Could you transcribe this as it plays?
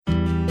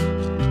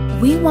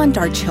We want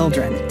our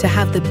children to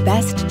have the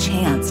best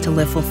chance to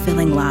live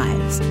fulfilling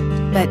lives.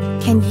 But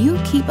can you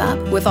keep up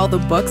with all the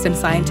books and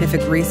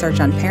scientific research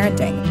on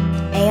parenting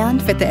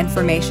and fit the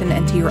information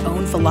into your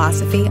own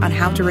philosophy on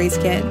how to raise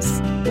kids?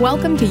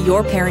 Welcome to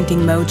Your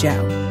Parenting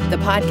Mojo, the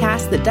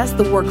podcast that does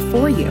the work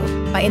for you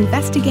by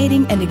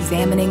investigating and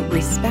examining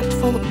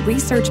respectful,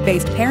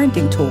 research-based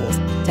parenting tools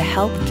to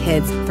help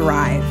kids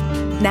thrive.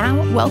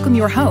 Now, welcome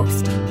your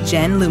host,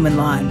 Jen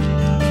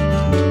Lumenlawn.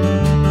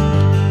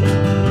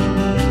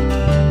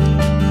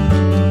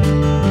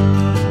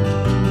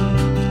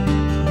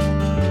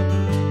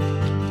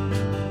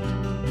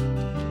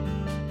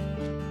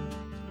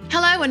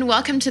 And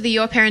welcome to the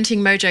Your Parenting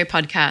Mojo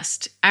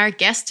podcast. Our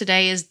guest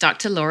today is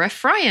Dr. Laura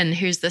Froyen,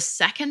 who's the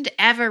second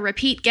ever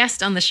repeat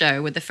guest on the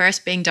show, with the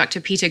first being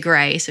Dr. Peter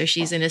Gray, so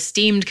she's in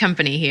esteemed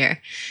company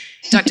here.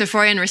 Dr.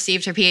 Froyen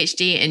received her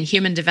PhD in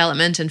Human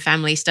Development and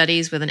Family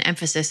Studies with an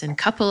emphasis in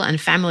couple and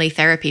family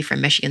therapy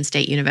from Michigan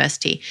State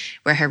University,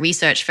 where her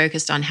research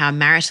focused on how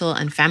marital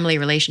and family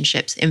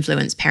relationships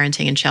influence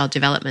parenting and child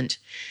development.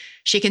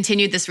 She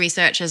continued this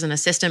research as an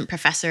assistant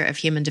professor of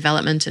human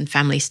development and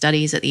family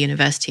studies at the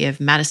University of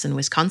Madison,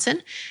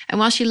 Wisconsin. And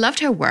while she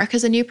loved her work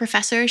as a new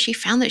professor, she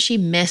found that she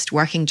missed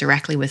working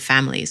directly with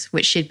families,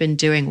 which she'd been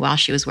doing while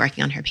she was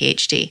working on her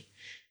PhD.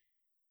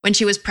 When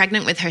she was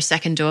pregnant with her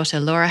second daughter,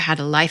 Laura had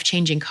a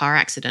life-changing car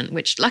accident,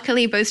 which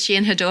luckily both she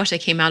and her daughter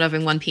came out of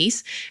in one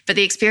piece. But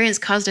the experience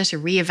caused her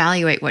to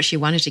reevaluate what she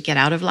wanted to get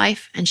out of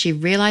life, and she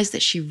realized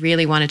that she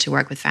really wanted to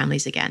work with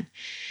families again.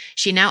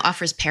 She now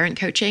offers parent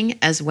coaching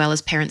as well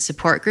as parent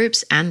support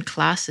groups and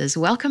classes.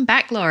 Welcome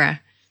back,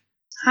 Laura.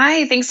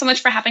 Hi, thanks so much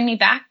for having me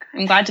back.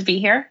 I'm glad to be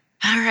here.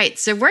 All right,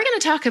 so we're going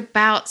to talk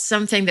about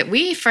something that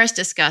we first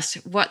discussed,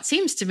 what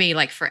seems to me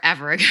like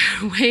forever ago,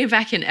 way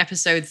back in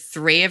episode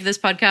 3 of this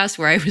podcast,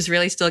 where I was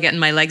really still getting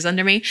my legs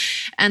under me.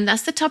 And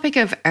that's the topic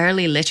of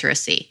early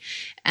literacy.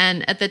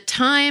 And at the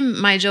time,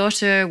 my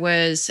daughter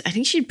was, I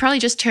think she'd probably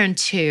just turned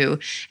 2,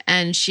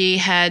 and she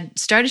had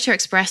started to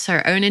express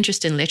her own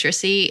interest in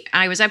literacy.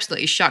 I was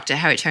absolutely shocked at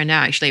how it turned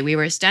out, actually. We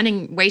were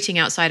waiting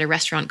outside a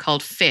restaurant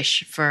called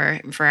Fish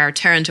for our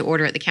turn to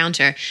order at the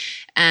counter.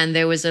 And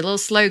there was a little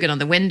slogan on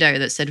the window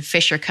that said,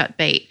 "Fish or cut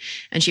bait."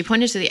 And she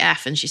pointed to the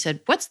F and she said,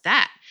 "What's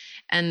that?"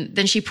 And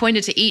then she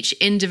pointed to each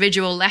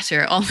individual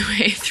letter all the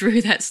way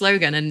through that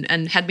slogan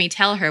and had me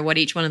tell her what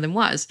each one of them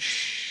was.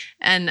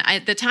 And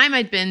at the time,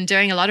 I'd been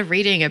doing a lot of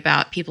reading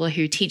about people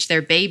who teach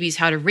their babies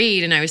how to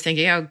read. And I was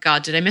thinking, oh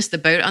God, did I miss the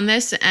boat on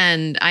this?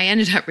 And I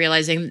ended up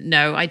realizing,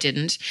 no, I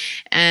didn't.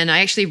 And I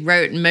actually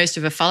wrote most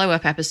of a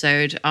follow-up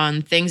episode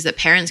on things that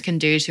parents can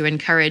do to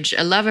encourage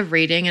a love of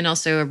reading and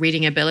also a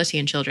reading ability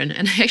in children.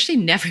 And I actually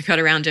never got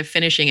around to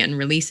finishing it and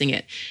releasing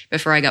it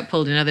before I got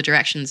pulled in other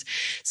directions.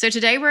 So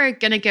today we're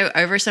going to go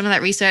over some of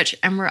that research.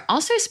 And we're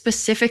also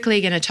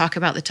specifically going to talk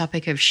about the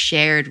topic of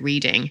shared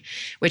reading,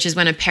 which is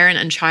when a parent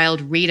and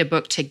child read a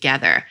book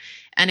together.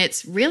 And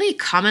it's really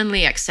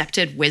commonly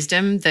accepted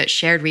wisdom that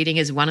shared reading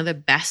is one of the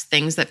best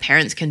things that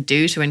parents can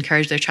do to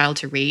encourage their child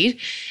to read.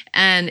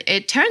 And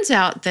it turns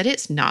out that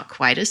it's not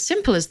quite as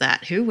simple as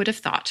that. Who would have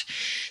thought?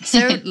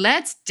 So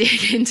let's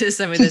dig into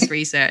some of this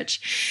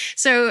research.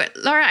 So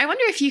Laura, I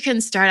wonder if you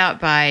can start out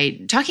by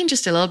talking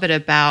just a little bit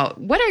about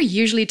what are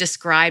usually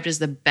described as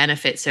the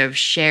benefits of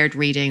shared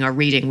reading or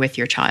reading with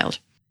your child.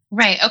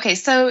 Right. Okay.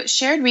 So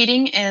shared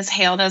reading is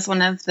hailed as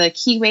one of the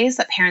key ways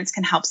that parents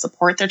can help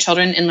support their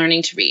children in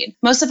learning to read.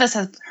 Most of us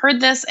have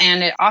heard this,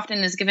 and it often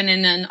is given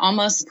in an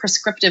almost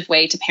prescriptive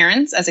way to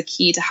parents as a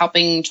key to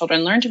helping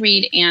children learn to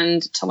read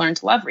and to learn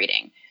to love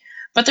reading.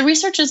 But the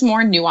research is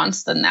more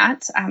nuanced than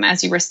that,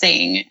 as you were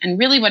saying. And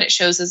really what it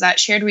shows is that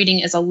shared reading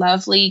is a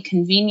lovely,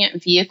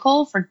 convenient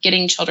vehicle for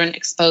getting children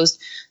exposed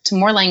to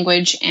more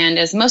language and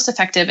is most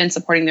effective in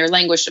supporting their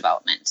language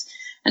development.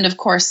 And of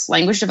course,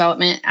 language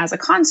development as a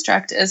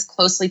construct is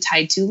closely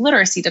tied to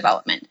literacy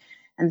development.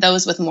 And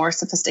those with more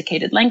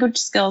sophisticated language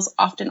skills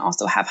often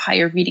also have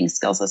higher reading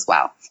skills as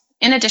well.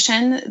 In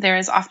addition, there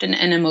is often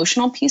an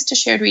emotional piece to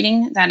shared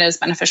reading that is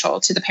beneficial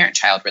to the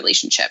parent-child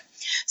relationship.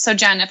 So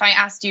Jen, if I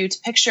asked you to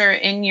picture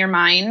in your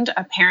mind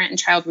a parent and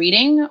child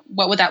reading,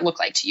 what would that look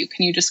like to you?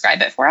 Can you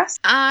describe it for us?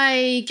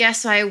 I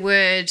guess I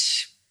would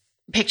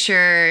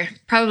picture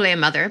probably a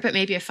mother, but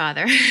maybe a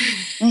father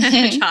and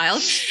a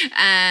child.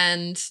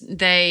 And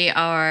they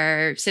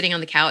are sitting on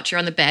the couch or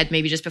on the bed,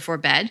 maybe just before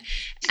bed.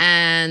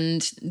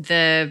 And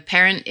the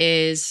parent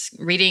is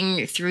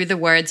reading through the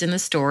words in the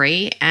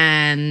story,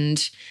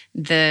 and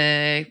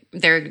they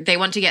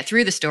want to get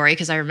through the story,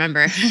 because I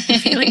remember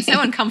feeling so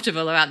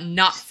uncomfortable about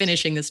not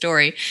finishing the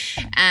story.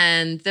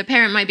 And the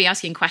parent might be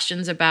asking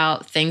questions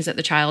about things that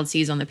the child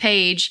sees on the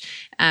page.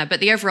 But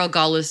the overall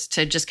goal is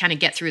to just kind of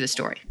get through the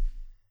story.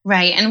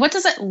 Right. And what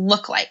does it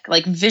look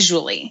like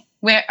visually?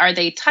 Where are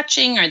they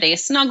touching? Are they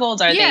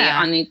snuggled? Are they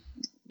on the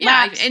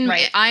laps? And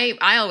right.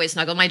 I always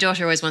snuggle. My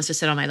daughter always wants to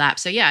sit on my lap.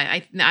 So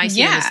I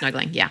see them as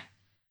snuggling. Yeah.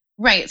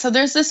 Right. So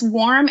there's this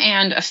warm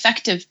and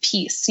effective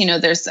piece.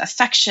 There's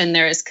affection,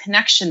 there's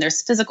connection,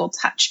 there's physical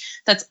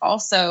touch that's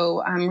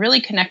also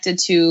really connected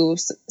to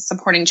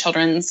supporting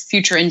children's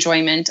future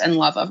enjoyment and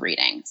love of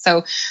reading.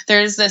 So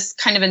there's this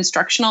kind of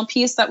instructional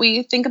piece that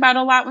we think about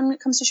a lot when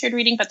it comes to shared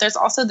reading, but there's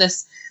also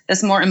this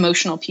more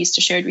emotional piece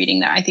to shared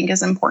reading that I think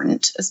is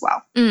important as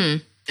well.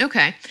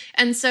 Okay.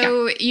 And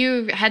so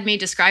you had me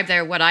describe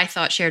there what I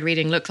thought shared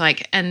reading looked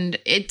like. And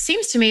it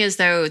seems to me as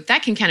though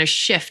that can kind of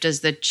shift as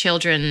the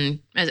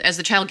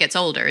child gets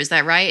older. Is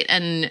that right?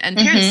 And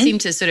parents seem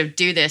to sort of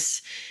do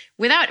this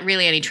without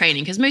really any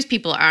training, because most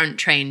people aren't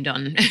trained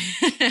on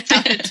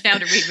how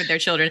to read with their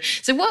children.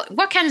 So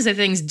what kinds of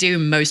things do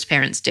most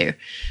parents do?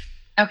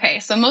 Okay,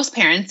 so most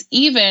parents,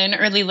 even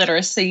early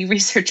literacy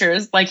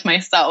researchers like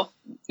myself,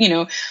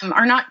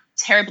 are not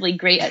terribly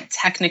great at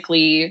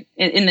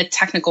in the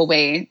technical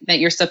way that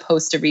you're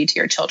supposed to read to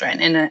your children.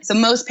 And so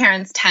most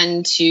parents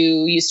tend to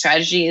use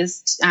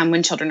strategies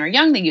when children are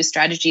young. They use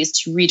strategies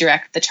to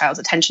redirect the child's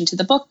attention to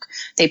the book.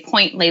 They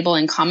point, label,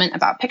 and comment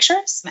about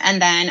pictures.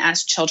 And then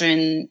as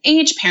children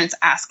age, parents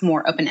ask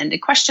more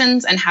open-ended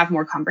questions and have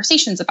more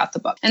conversations about the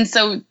book. And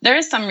so there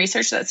is some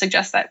research that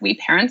suggests that we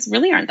parents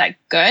really aren't that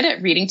good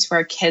at reading to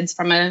our kids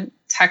from a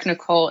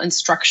technical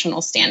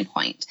instructional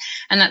standpoint,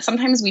 and that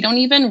sometimes we don't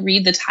even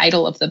read the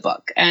title of the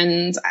book.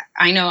 And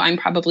I know I'm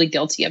probably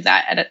guilty of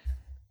that at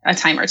a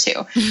time or two.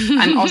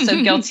 I'm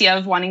also guilty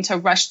of wanting to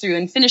rush through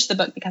and finish the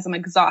book because I'm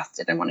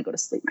exhausted and want to go to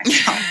sleep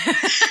myself.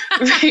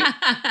 Right.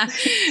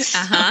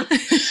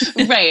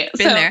 Right.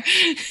 Been there.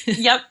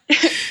 Yep.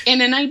 In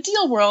an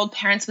ideal world,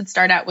 parents would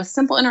start out with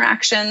simple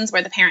interactions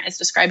where the parent is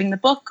describing the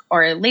book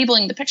or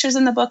labeling the pictures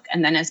in the book.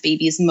 And then as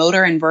babies'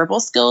 motor and verbal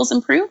skills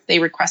improve, they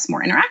request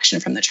more interaction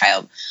from the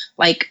child,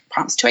 like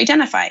prompts to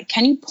identify.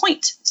 Can you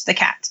point to the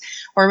cat?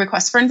 Or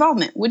requests for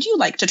involvement. Would you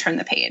like to turn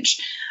the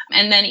page?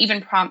 And then even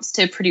prompts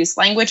to produce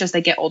language as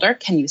they get older.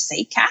 Can you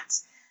say cat?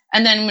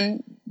 And then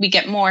when we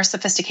get more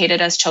sophisticated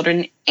as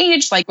children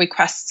age, like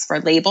requests for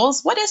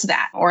labels, what is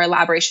that? Or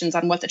elaborations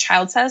on what the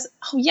child says.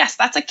 Oh, yes,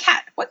 that's a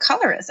cat. What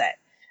color is it?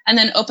 And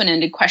then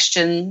open-ended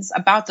questions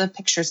about the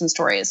pictures and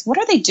stories. What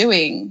are they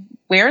doing?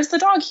 Where is the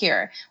dog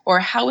here? Or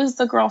how is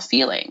the girl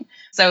feeling?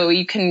 So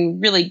you can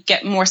really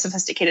get more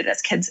sophisticated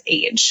as kids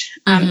age.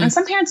 And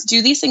some parents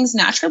do these things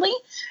naturally.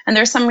 And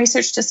there's some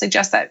research to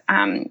suggest that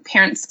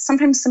parents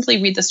sometimes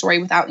simply read the story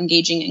without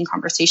engaging in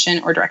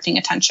conversation or directing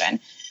attention.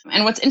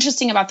 And what's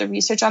interesting about the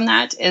research on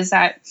that is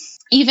that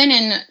even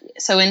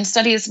in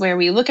studies where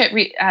we look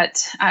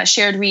at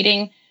shared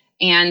reading,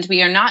 and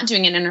we are not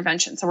doing an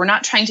intervention, so we're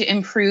not trying to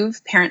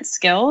improve parent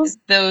skills,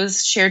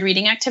 those shared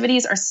reading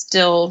activities are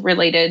still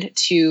related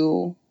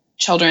to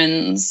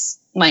children's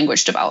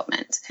language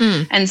development.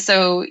 And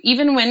so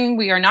even when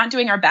we are not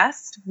doing our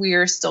best,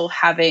 we're still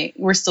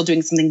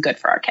doing something good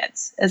for our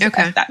kids, if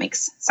that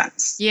makes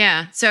sense.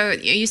 Yeah. So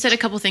you said a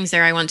couple things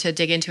there I want to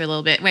dig into a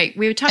little bit. Wait,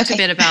 we talked a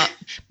bit about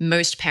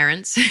most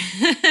parents.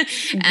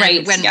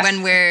 Right.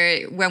 When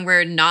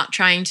we're not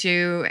trying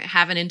to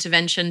have an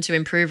intervention to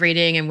improve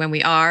reading and when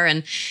we are.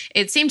 And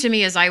it seemed to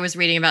me as I was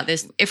reading about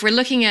this, if we're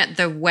looking at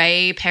the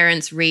way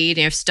parents read,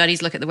 if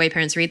studies look at the way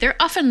parents read,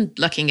 they're often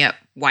looking at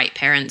white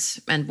parents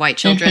and white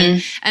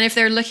children. And if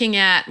they're looking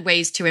at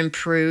ways to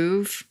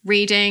improve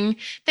reading,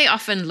 they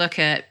often look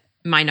at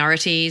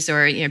minorities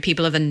or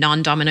people of a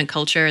non-dominant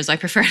culture, as I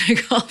prefer to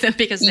call them,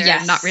 because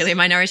they're not really a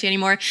minority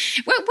anymore.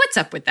 What's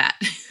up with that?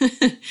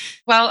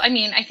 Well, I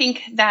mean, I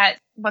think that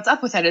what's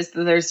up with it is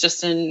that there's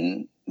just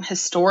an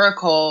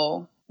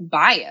historical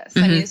bias.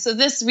 I mean, so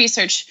this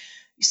research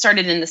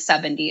started in the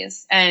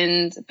 70s,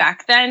 and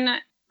back then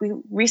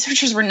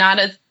researchers were not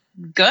as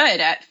good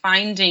at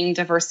finding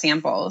diverse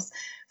samples,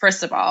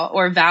 first of all,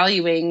 or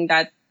valuing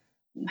that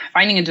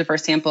finding a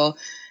diverse sample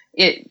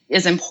it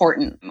is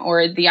important,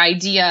 or the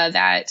idea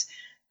that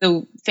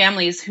the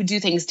families who do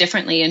things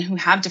differently and who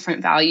have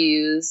different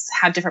values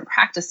have different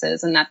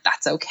practices, and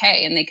that's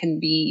okay, and they can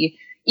be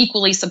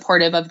equally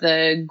supportive of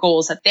the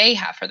goals that they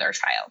have for their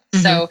child.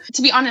 So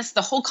to be honest,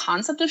 the whole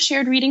concept of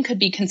shared reading could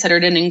be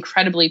considered an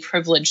incredibly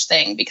privileged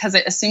thing because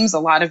it assumes a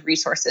lot of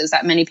resources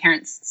that many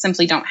parents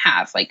simply don't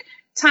have, like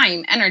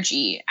time,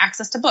 energy,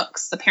 access to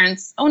books, the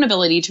parents' own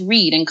ability to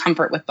read and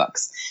comfort with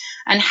books.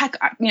 And heck,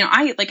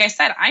 like I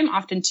said, I'm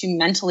often too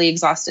mentally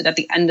exhausted at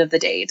the end of the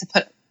day to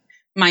put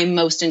my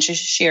most into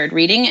shared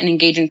reading and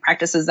engage in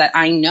practices that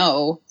I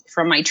know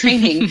from my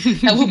training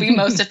that will be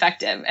most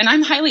effective. And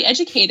I'm highly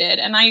educated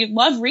and I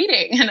love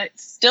reading, and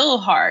it's still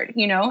hard,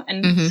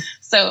 And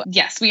so,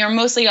 yes,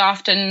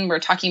 we're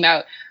talking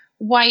about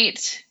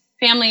white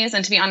families.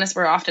 And to be honest,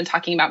 we're often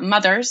talking about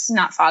mothers,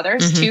 not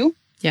fathers too.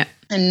 Yeah.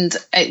 And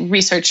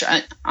research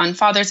on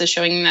fathers is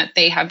showing that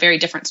they have very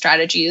different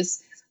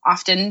strategies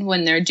often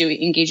when they're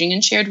engaging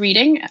in shared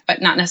reading,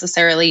 but not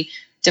necessarily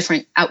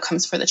different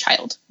outcomes for the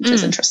child, which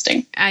is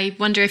interesting. I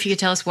wonder if you could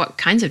tell us what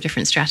kinds of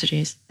different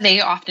strategies.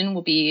 They often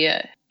will be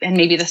and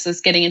maybe this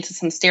is getting into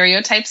some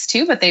stereotypes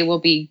too, but they will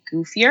be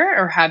goofier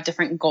or have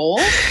different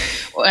goals.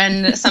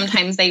 And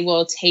sometimes they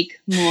will take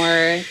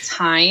more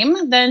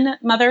time than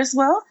mothers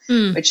will,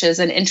 which is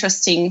an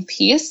interesting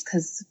piece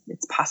because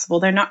it's possible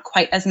they're not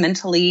quite as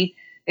mentally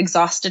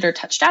exhausted or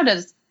touched out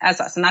as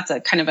us. And that's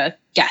a kind of a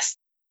guess,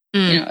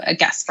 a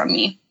guess from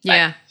me.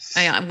 But,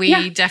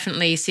 we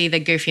definitely see the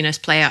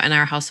goofiness play out in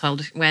our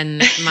household. When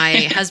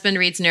my husband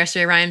reads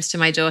nursery rhymes to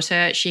my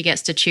daughter, she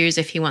gets to choose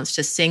if he wants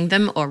to sing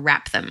them or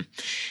rap them.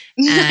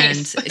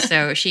 Nice. And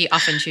so she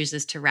often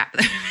chooses to rap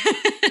them.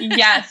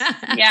 Yes.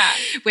 Yeah.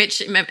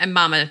 Which, and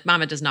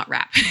Mama does not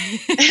rap.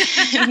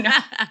 No.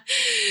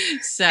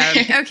 So,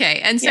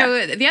 okay. And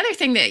so the other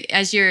thing that,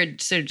 as you're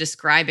sort of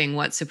describing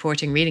what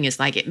supporting reading is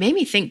like, it made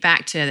me think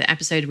back to the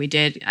episode we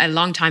did a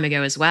long time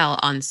ago as well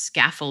on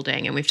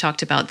scaffolding. And we've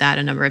talked about that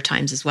a number of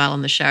times as well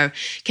on the show.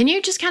 Can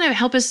you just kind of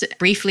help us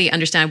briefly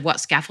understand what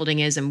scaffolding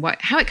is and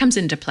how it comes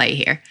into play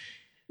here?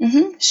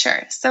 Mm-hmm,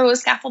 sure. So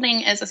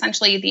scaffolding is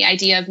essentially the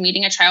idea of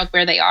meeting a child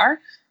where they are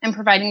and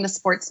providing the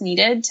supports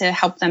needed to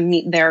help them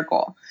meet their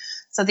goal.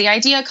 So the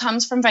idea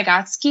comes from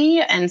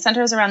Vygotsky and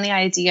centers around the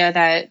idea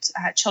that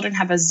children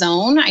have a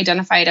zone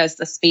identified as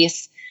the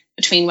space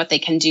between what they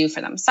can do for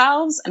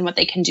themselves and what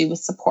they can do with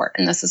support.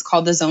 And this is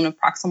called the zone of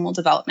proximal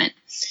development.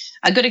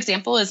 A good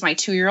example is my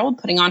 2-year-old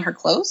putting on her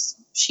clothes.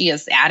 She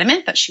is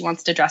adamant that she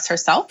wants to dress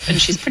herself,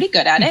 and she's pretty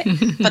good at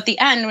it. But at the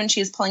end, when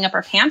she's pulling up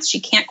her pants, she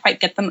can't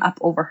quite get them up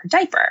over her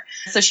diaper.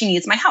 So she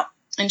needs my help.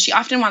 And she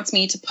often wants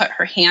me to put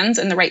her hands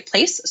in the right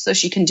place so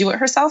she can do it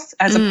herself,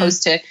 as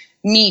opposed to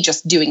me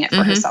just doing it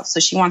for herself. So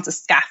she wants a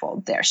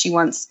scaffold there. She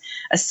wants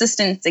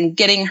assistance in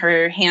getting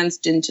her hands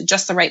into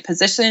just the right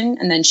position,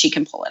 and then she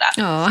can pull it up.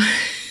 Aww.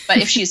 But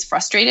if she's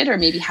frustrated or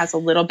maybe has a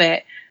little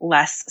bit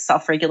less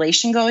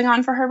self-regulation going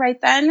on for her right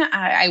then,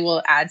 I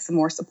will add some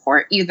more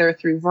support either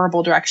through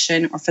verbal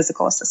direction or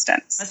physical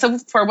assistance. So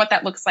for what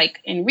that looks like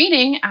in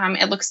reading,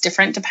 it looks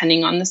different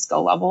depending on the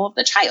skill level of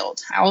the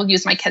child. I'll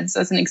use my kids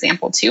as an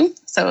example too.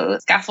 So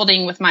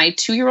scaffolding with my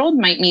 2-year-old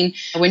might mean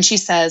when she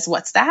says,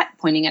 "What's that?"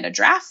 pointing at a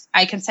giraffe,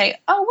 I can say,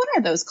 "Oh, what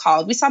are those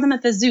called? We saw them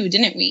at the zoo,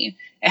 didn't we?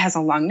 It has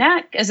a long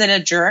neck. Is it a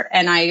jur?"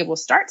 And I will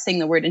start saying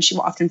the word and she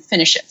will often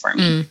finish it for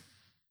me.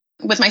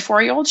 With my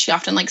 4-year-old, she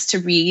often likes to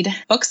read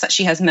books that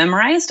she has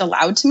memorized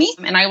aloud to me.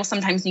 And I will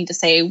sometimes need to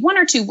say 1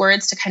 or 2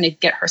 words to kind of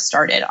get her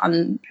started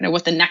on kind of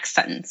what the next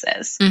sentence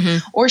is.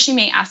 Or she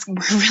may ask,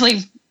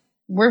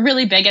 we're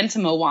really big into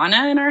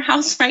Moana in our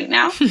house right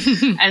now.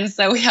 And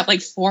so we have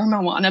like 4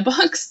 Moana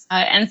books.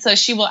 And so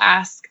she will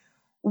ask,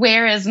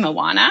 "Where is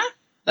Moana?"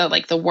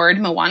 The word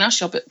Moana,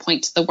 she'll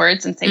point to the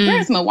words and say,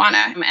 "Where's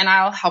Moana?" And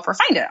I'll help her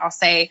find it. I'll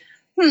say,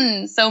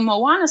 so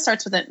Moana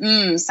starts with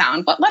an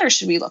sound. What letter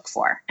should we look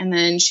for? And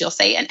then she'll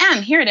say an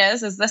M. Here it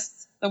is. Is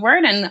this the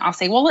word? And I'll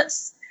say, well,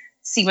 let's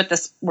see what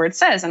this word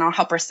says. And I'll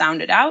help her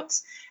sound it out.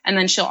 And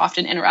then she'll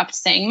often interrupt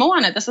saying,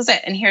 "Moana, this is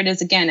it. And here it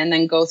is again." And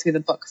then go through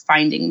the book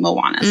finding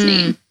Moana's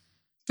name.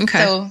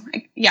 Okay. So,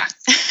 yeah.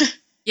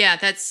 Yeah,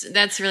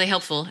 that's really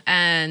helpful.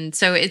 And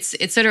so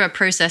it's sort of a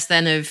process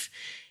then of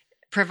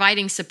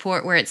providing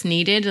support where it's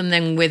needed and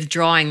then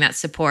withdrawing that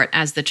support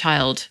as the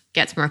child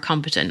gets more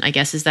competent, I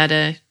guess. Is that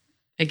a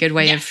good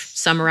way of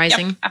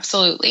summarizing? Yep,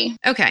 absolutely.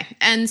 Okay.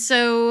 And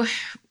so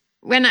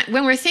when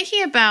we're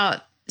thinking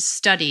about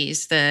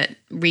studies that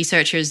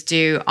researchers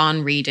do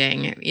on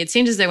reading, it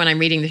seems as though when I'm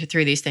reading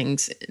through these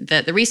things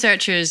that the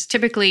researchers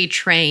typically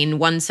train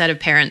one set of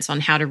parents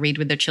on how to read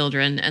with their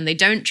children, and they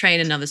don't train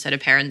another set of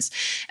parents,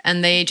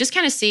 and they just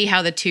kind of see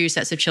how the 2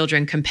 sets of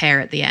children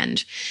compare at the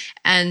end.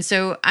 And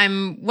so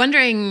I'm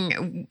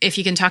wondering if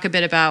you can talk a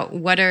bit about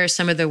what are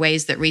some of the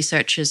ways that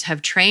researchers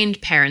have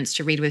trained parents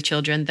to read with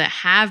children that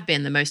have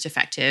been the most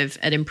effective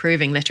at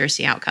improving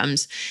literacy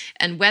outcomes,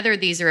 and whether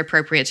these are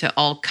appropriate to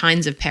all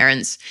kinds of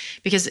parents.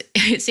 Because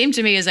it seemed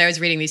to me as I was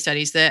reading these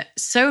studies that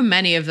so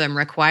many of them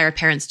require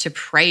parents to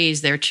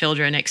praise their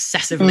children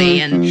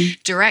excessively and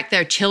direct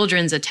their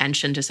children's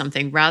attention to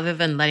something rather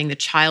than letting the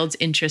child's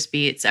interest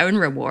be its own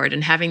reward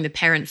and having the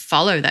parent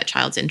follow that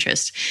child's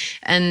interest.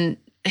 And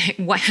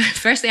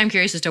firstly, I'm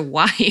curious as to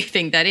why you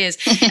think that is.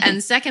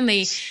 And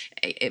secondly,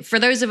 for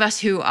those of us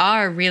who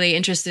are really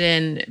interested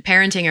in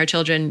parenting our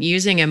children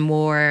using a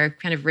more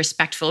kind of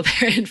respectful,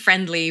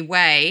 parent-friendly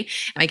way,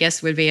 I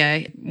guess would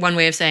be one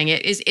way of saying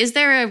it. Is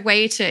there a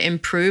way to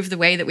improve the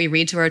way that we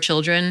read to our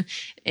children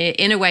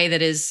in a way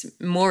that is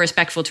more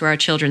respectful to our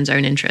children's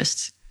own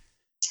interests?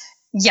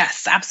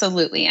 Yes,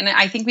 absolutely. And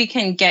I think we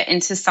can get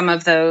into some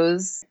of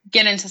those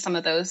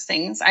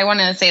things. I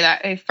want to say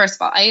that, first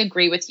of all, I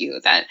agree with you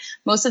that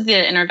most of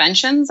the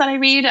interventions that I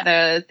read,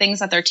 the things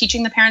that they're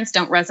teaching the parents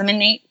don't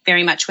resonate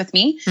very much with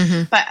me.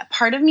 But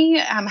part of me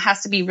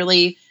has to be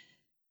really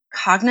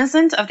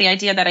cognizant of the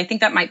idea that I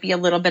think that might be a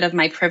little bit of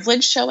my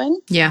privilege showing.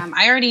 Yeah.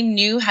 I already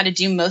knew how to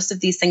do most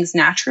of these things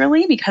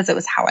naturally because it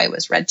was how I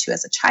was read to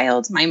as a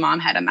child. My mom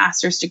had a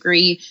master's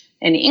degree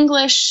in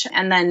English,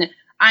 and then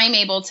I'm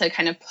able to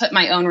kind of put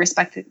my own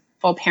respectful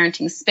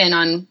parenting spin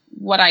on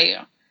what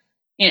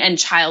and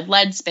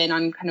child-led spin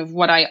on kind of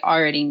what I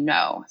already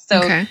know.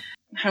 So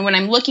when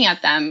I'm looking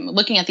at them,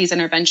 looking at these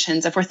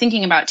interventions, if we're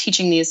thinking about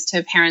teaching these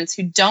to parents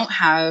who don't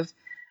have,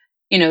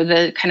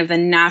 the kind of the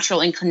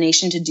natural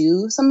inclination to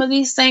do some of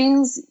these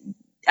things,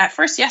 at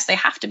first, yes, they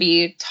have to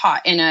be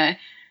taught in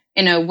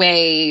a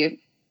way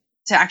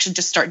to actually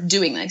just start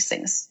doing these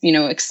things,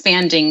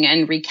 expanding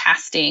and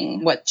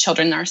recasting what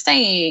children are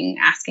saying,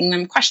 asking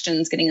them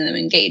questions, getting them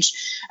engaged.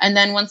 And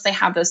then once they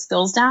have those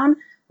skills down,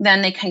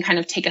 then they can kind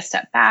of take a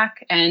step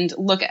back and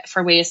look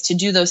for ways to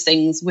do those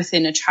things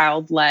within a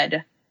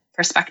child-led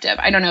perspective.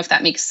 I don't know if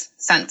that makes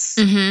sense.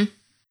 Mm-hmm.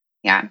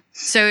 Yeah.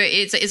 So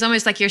it's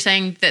almost like you're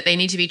saying that they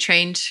need to be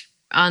trained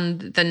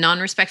on the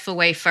non-respectful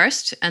way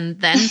first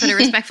and then put a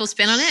respectful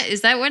spin on it.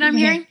 Is that what I'm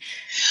hearing?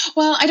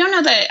 Well, I don't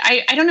know that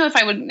I don't know if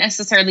I would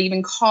necessarily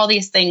even call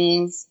these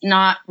things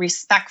not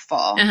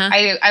respectful.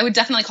 I would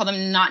definitely call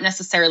them not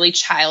necessarily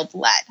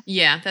child-led.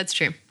 Yeah, that's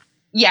true.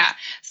 Yeah.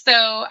 So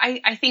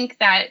I think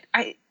that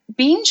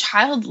being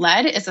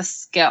child-led is a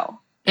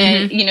skill.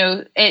 And,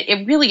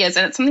 it really is.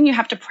 And it's something you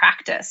have to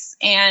practice.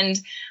 And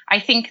I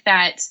think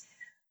that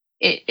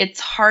it's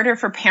harder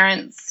for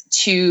parents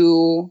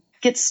to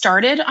get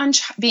started on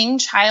being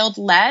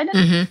child-led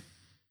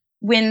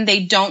when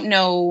they don't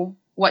know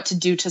what to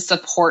do to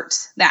support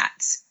that,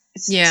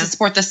 to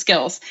support the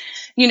skills.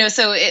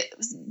 So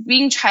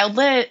being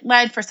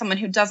child-led for someone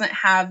who doesn't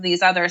have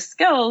these other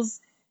skills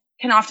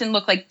can often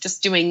look like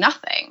just doing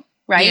nothing,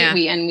 right? Yeah.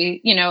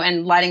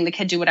 And letting the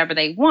kid do whatever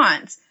they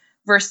want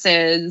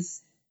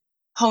versus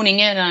honing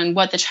in on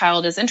what the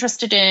child is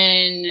interested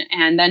in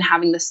and then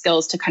having the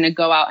skills to kind of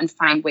go out and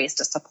find ways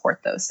to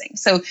support those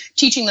things. So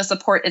teaching the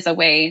support is a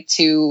way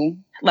to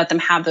let them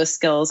have those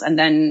skills. And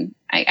then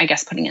I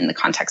guess putting in the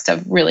context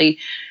of really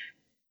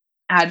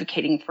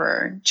advocating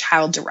for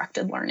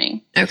child-directed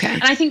learning. Okay.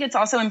 And I think it's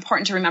also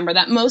important to remember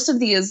that most of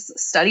these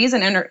studies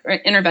and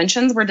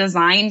interventions were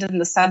designed in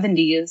the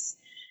 70s,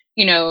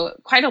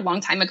 quite a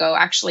long time ago,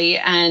 actually.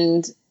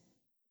 And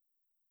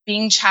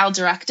being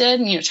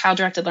child-directed,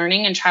 child-directed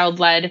learning and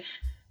child-led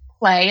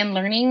play and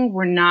learning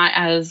were not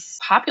as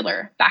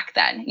popular back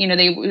then.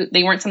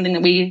 They weren't something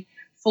that we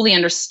fully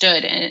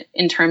understood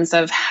in terms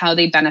of how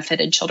they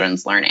benefited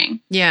children's learning.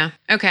 Yeah.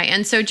 Okay.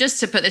 And so just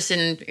to put this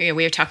in,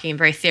 we are talking in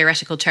very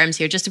theoretical terms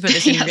here, just to put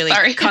this in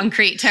really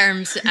concrete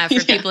terms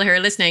for people who are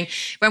listening,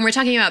 when we're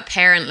talking about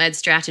parent-led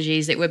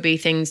strategies, it would be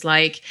things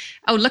like,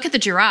 oh, look at the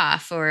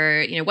giraffe,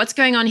 or, what's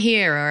going on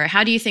here, or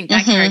how do you think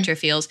that character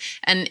feels?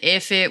 And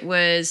if it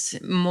was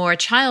more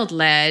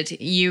child-led,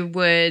 you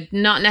would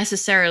not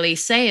necessarily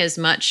say as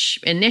much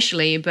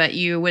initially, but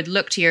you would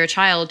look to your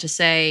child to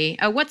say,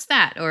 oh, what's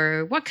that?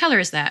 Or what color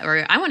is that?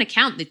 Or I want to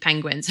count the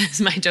penguins, as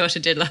my daughter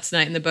did last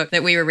night in the book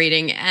that we were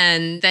reading.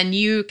 And then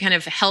you kind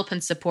of help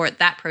and support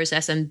that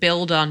process and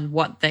build on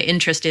what the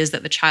interest is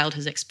that the child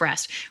has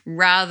expressed,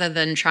 rather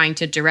than trying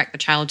to direct the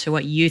child to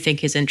what you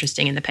think is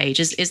interesting in the page.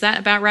 Is that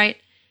about right?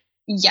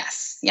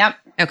 Yes. Yep.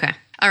 Okay.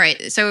 All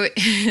right. So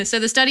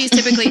the studies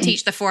typically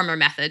teach the former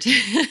method.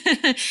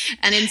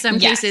 And in some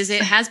cases,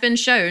 it has been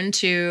shown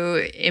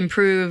to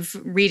improve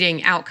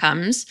reading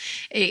outcomes.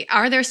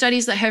 Are there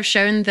studies that have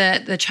shown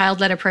that the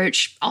child-led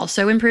approach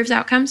also improves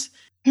outcomes?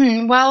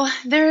 Well,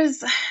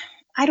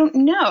 I don't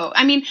know.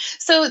 I mean,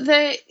 so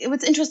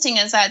what's interesting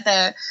is that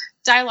the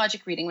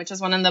dialogic reading, which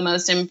is one of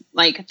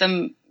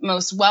the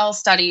most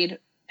well-studied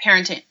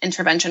parent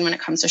intervention when it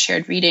comes to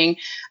shared reading,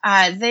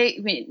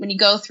 when you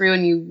go through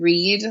and you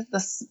read the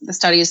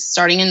studies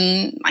starting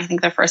in, I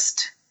think the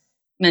first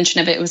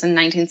mention of it was in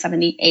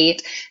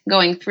 1978,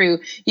 going through,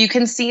 you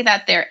can see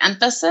that their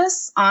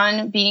emphasis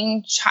on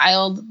being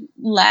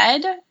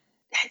child-led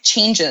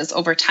changes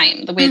over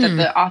time. The way that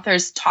the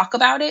authors talk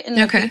about it in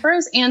their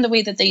papers and the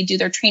way that they do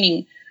their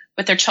training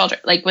with their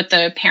children, like with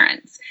the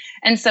parents.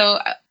 And so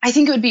I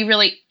think it would be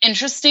really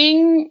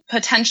interesting,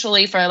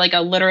 potentially for like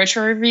a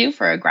literature review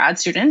for a grad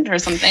student or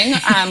something,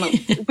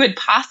 would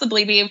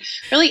possibly be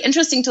really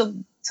interesting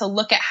to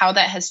look at how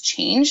that has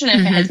changed and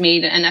if it has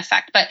made an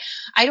effect. But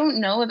I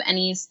don't know of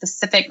any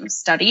specific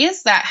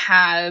studies that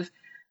have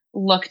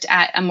looked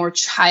at a more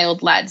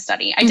child-led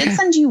study. I did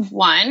send you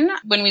one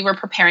when we were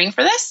preparing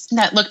for this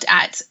that looked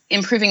at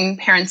improving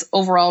parents'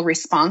 overall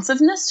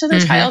responsiveness to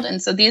their child.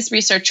 And so these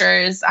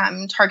researchers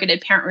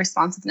targeted parent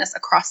responsiveness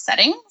across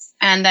settings.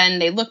 And then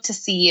they looked to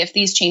see if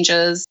the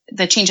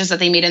changes that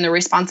they made in their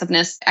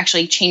responsiveness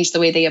actually changed the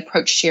way they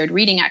approach shared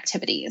reading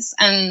activities.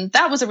 And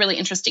that was a really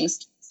interesting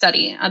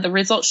study. The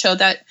results showed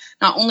that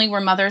not only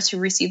were mothers who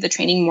received the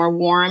training more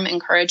warm,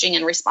 encouraging,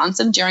 and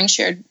responsive during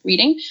shared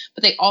reading,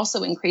 but they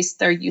also increased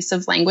their use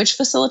of language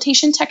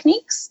facilitation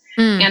techniques.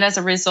 And as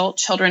a result,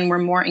 children were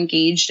more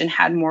engaged and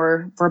had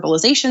more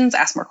verbalizations,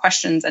 asked more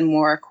questions, and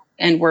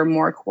were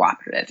more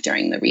cooperative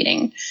during the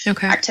reading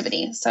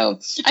activity. So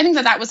I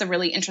think that was a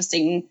really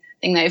interesting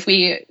thing, that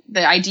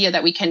the idea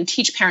that we can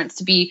teach parents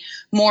to be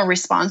more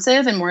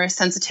responsive and more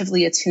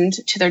sensitively attuned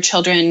to their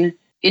children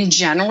in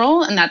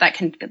general, and that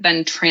can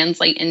then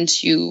translate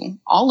into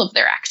all of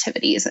their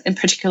activities, and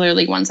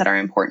particularly ones that are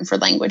important for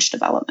language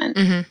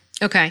development.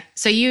 Okay.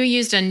 So you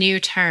used a new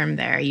term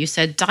there. You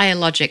said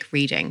dialogic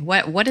reading.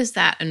 What is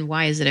that and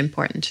why is it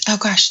important? Oh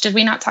gosh, did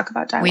we not talk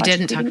about dialogic reading? We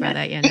didn't talk about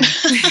that yet. No.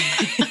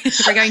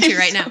 We're going to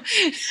right now.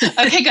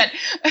 Okay, good.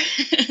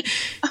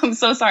 I'm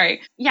so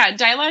sorry. Yeah,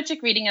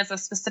 dialogic reading is a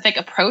specific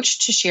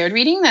approach to shared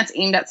reading that's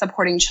aimed at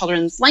supporting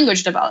children's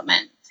language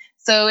development.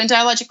 So in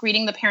dialogic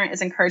reading, the parent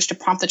is encouraged to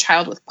prompt the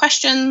child with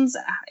questions,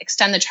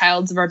 extend the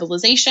child's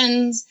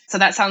verbalizations. So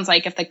that sounds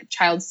like if the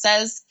child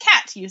says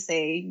cat, you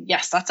say,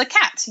 yes, that's a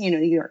cat.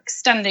 You're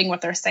extending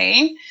what they're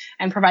saying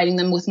and providing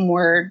them with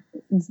more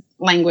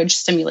language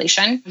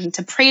stimulation. And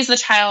to praise the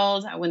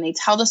child when they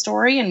tell the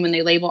story and when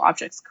they label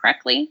objects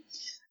correctly.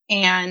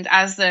 And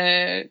as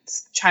the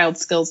child's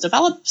skills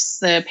develops,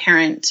 the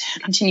parent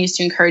continues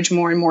to encourage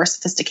more and more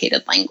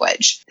sophisticated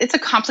language. It's a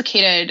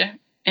complicated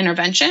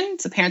intervention.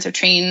 So parents are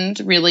trained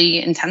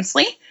really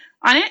intensely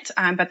on it,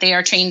 but they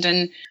are trained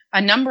in a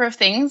number of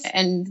things,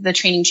 and the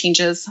training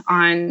changes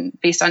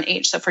based on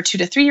age. So for 2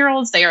 to 3 year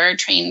olds, they are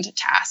trained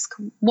to ask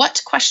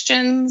what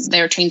questions.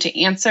 They are trained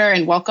to answer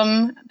and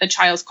welcome the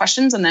child's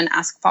questions and then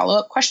ask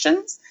follow-up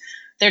questions.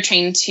 They're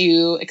trained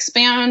to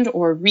expand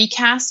or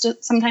recast,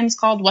 it's sometimes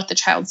called, what the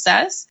child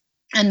says.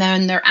 And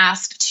then they're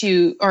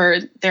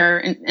they're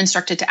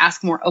instructed to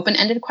ask more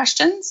open-ended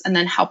questions and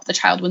then help the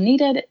child when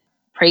needed,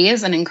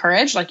 praise and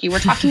encourage, like you were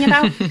talking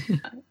about.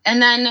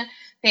 And then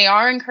they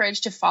are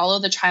encouraged to follow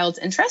the child's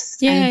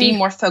interests and be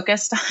more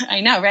focused.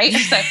 I know, right?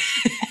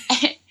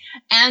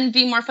 And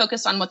be more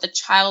focused on what the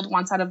child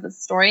wants out of the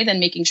story than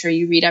making sure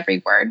you read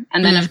every word.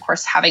 And then, of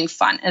course, having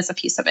fun is a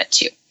piece of it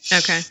too.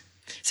 Okay.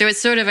 So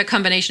it's sort of a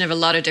combination of a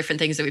lot of different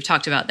things that we've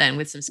talked about then,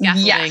 with some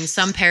scaffolding,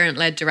 some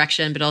parent-led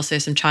direction, but also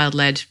some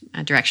child-led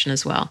direction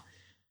as well.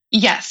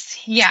 Yes.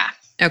 Yeah.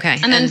 Okay.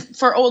 And then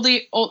for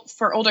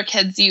older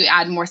kids, you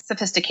add more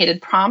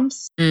sophisticated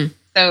prompts.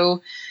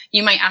 So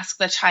you might ask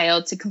the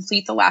child to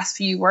complete the last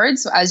few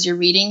words. So as you're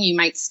reading, you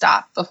might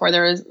stop when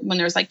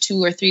there's like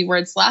 2 or 3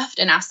 words left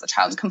and ask the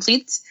child to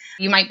complete.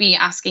 You might be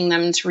asking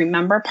them to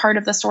remember part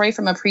of the story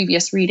from a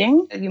previous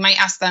reading. You might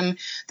ask them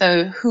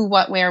the who,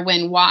 what, where,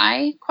 when,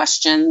 why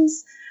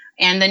questions.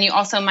 And then you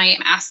also might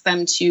ask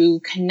them to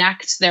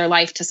connect their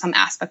life to some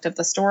aspect of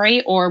the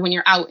story, or when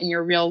you're out in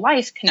your real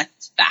life,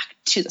 connect back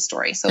to the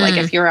story. So like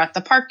if you're at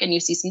the park and you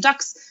see some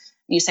ducks,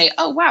 and you say,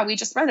 oh, wow, we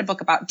just read a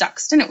book about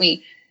ducks, didn't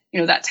we?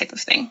 That type of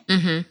thing.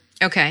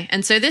 Mm-hmm. Okay.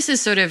 And so this is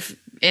sort of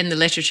in the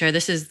literature,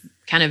 this is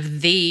kind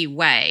of the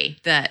way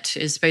that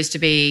is supposed to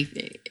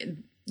be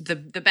the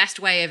best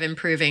way of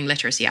improving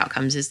literacy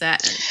outcomes. Is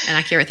that an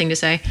accurate thing to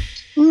say?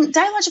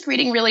 Dialogic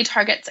reading really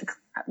targets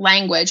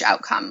language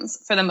outcomes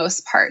for the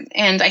most part.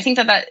 And I think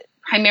that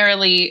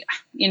primarily,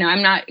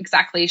 I'm not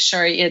exactly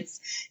sure.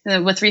 It's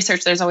with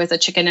research, there's always a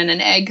chicken and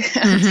an egg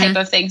type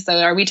of thing. So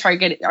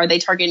are they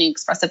targeting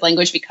expressive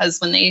language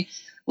because when they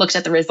looked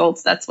at the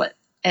results, that's what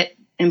it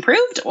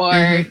improved,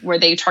 or were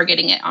they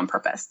targeting it on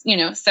purpose?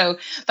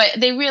 But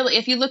they really,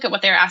 if you look at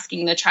what they're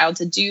asking the child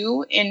to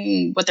do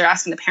and what they're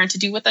asking the parent to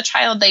do with the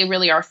child, they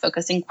really are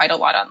focusing quite a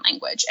lot on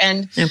language.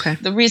 And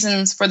the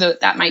reasons for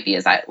that might be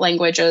is that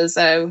language is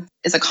a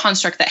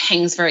construct that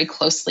hangs very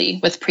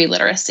closely with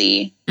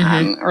pre-literacy,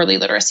 early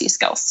literacy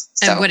skills.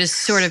 So, and what is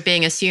sort of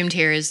being assumed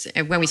here is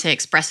when we say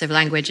expressive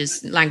language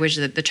is language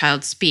that the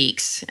child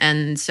speaks.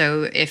 And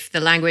so if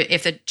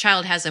the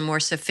child has a more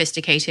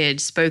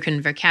sophisticated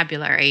spoken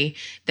vocabulary,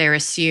 they're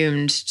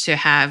assumed to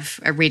have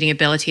a reading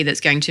ability that's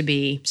going to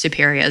be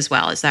superior as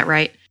well. Is that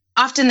right?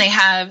 Often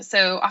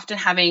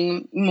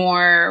having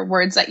more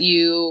words that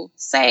you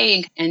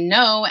say and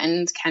know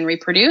and can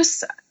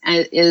reproduce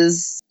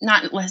is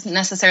not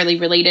necessarily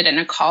related in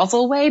a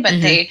causal way, but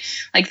they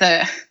like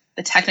the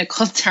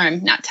technical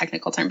term, not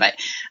technical term, but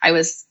I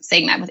was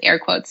saying that with air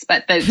quotes,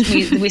 but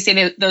we say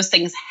that those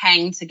things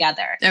hang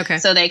together. Okay.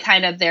 So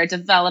they're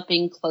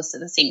developing close to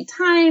the same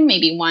time.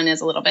 Maybe one is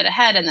a little bit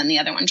ahead and then the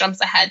other one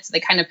jumps ahead. So they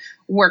kind of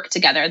work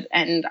together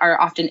and are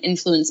often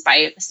influenced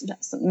by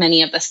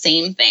many of the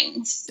same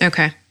things.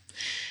 Okay.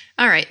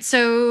 All right.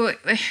 So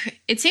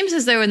it seems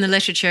as though in the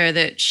literature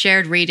that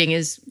shared reading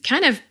is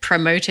kind of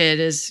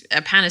promoted as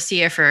a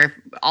panacea for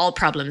all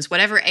problems,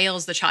 whatever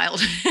ails the child,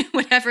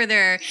 whatever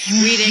their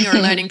reading or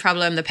learning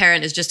problem, the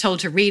parent is just told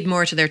to read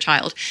more to their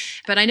child.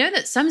 But I know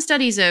that some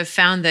studies have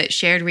found that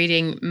shared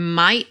reading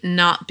might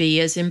not be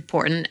as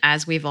important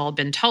as we've all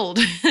been told.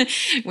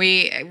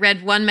 We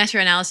read one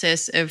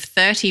meta-analysis of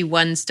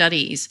 31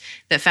 studies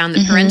that found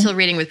that parental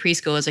reading with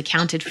preschoolers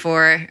accounted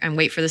for, and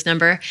wait for this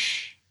number,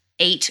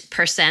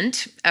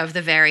 8% of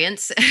the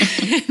variance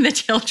in the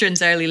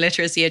children's early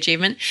literacy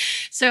achievement.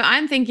 So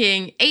I'm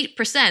thinking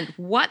 8%,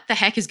 what the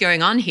heck is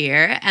going on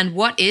here? And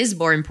what is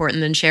more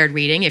important than shared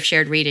reading if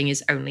shared reading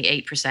is only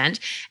 8%?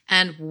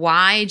 And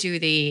why do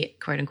the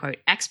quote unquote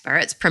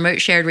experts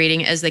promote shared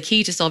reading as the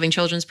key to solving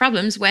children's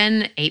problems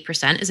when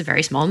 8% is a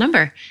very small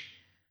number?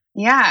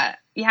 Yeah.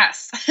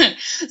 Yes.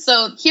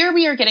 So here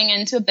we are getting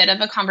into a bit of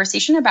a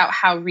conversation about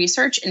how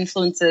research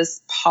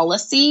influences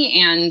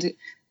policy and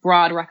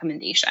broad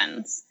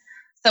recommendations.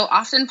 So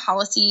often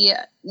policy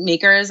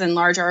makers and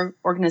larger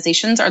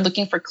organizations are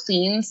looking for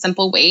clean,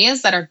 simple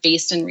ways that are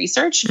based in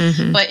research.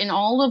 But in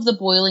all of the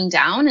boiling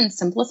down and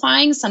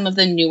simplifying, some of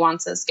the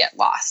nuances get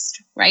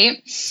lost,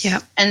 right? Yeah.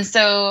 And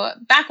so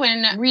back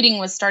when reading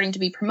was starting to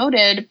be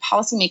promoted,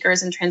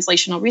 policymakers and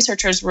translational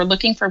researchers were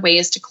looking for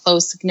ways to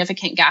close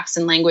significant gaps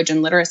in language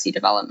and literacy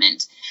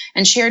development.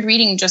 And shared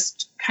reading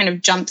just kind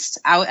of jumps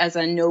out as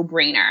a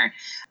no-brainer.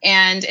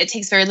 And it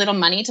takes very little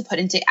money to put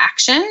into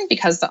action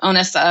because the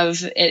onus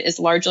of it is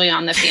largely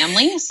on the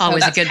family. So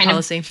always a good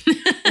policy.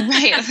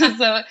 Right.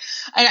 So,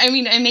 I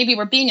mean, and maybe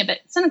we're being a bit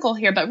cynical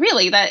here, but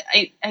really that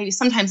I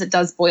sometimes it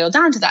does boil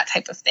down to that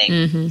type of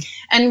thing.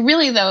 And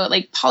really though,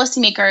 like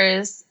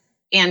policymakers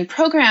and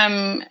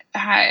programming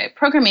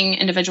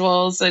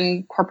individuals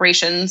and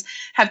corporations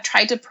have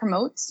tried to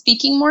promote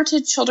speaking more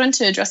to children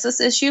to address this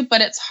issue,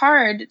 but it's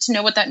hard to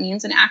know what that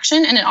means in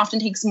action. And it often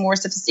takes more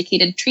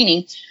sophisticated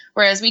training.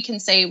 Whereas we can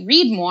say,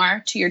 read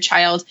more to your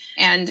child,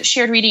 and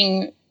shared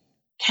reading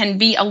can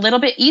be a little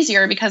bit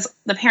easier because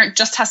the parent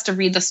just has to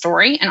read the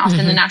story. And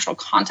often the natural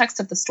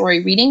context of the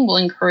story reading will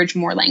encourage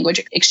more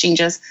language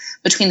exchanges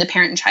between the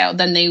parent and child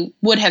than they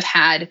would have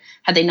had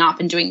they not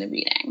been doing the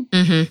reading.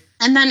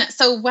 And then,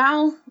 so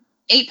while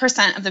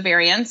 8% of the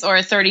variance,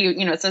 or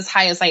 30, it's as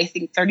high as I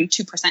think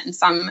 32% in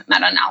some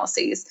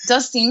meta-analyses,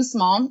 does seem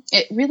small,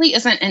 it really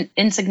isn't an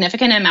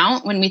insignificant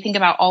amount when we think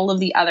about all of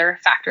the other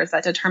factors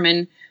that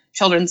determine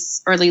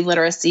children's early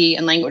literacy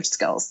and language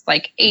skills,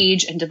 like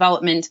age and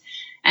development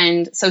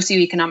and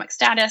socioeconomic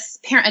status,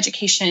 parent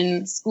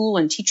education, school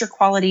and teacher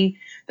quality,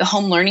 the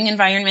home learning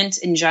environment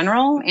in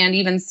general, and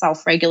even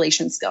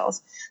self-regulation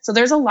skills. So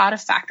there's a lot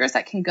of factors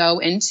that can go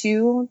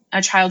into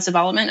a child's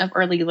development of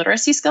early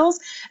literacy skills.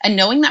 And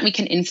knowing that we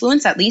can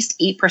influence at least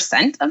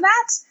 8% of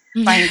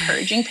that by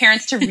encouraging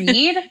parents to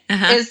read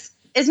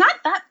is not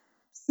that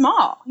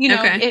small,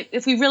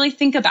 if we really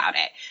think about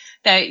it.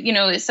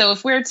 That, so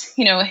if we're,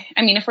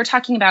 if we're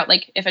talking about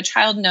like if a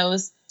child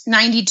knows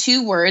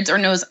 92 words or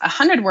knows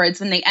 100 words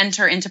when they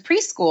enter into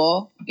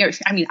preschool,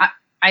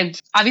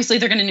 obviously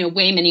they're going to know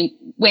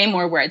way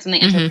more words when they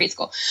enter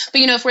preschool.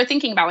 But, if we're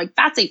thinking about like,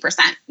 that's 8%,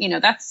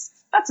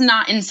 that's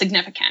not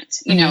insignificant,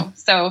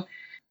 so.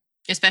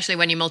 Especially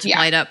when you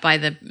multiply it up by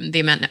the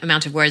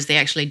amount of words they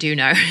actually do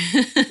know.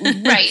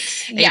 Right.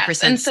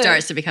 8%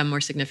 starts to become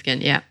more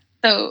significant. Yeah.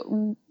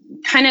 So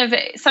kind of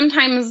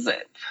sometimes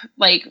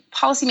like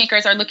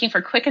policymakers are looking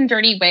for quick and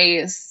dirty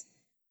ways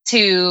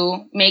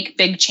to make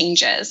big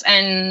changes.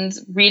 And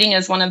reading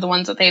is one of the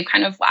ones that they've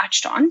kind of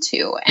latched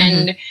onto.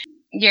 And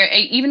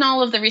even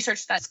all of the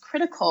research that's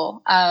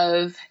critical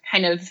of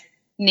kind of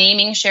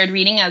naming shared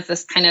reading as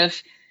this kind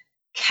of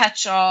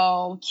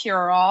catch-all,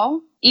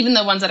 cure-all, even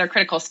the ones that are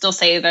critical still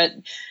say that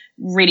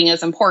reading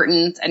is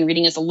important and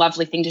reading is a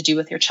lovely thing to do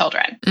with your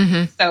children.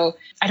 So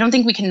I don't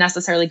think we can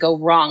necessarily go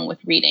wrong with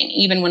reading,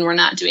 even when we're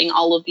not doing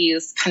all of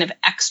these kind of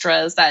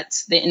extras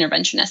that the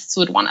interventionists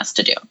would want us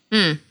to do.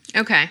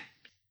 Okay.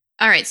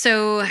 All right.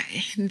 So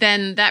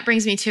then that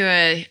brings me to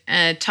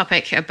a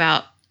topic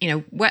about,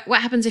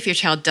 what happens if your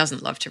child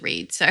doesn't love to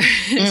read? So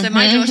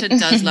my daughter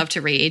does love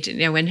to read.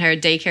 When her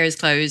daycare is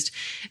closed,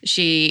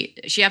 she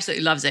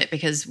absolutely loves it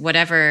because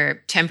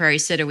whatever temporary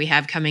sitter we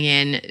have coming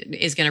in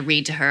is going to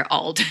read to her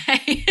all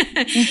day.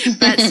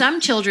 But some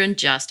children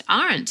just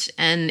aren't.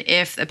 And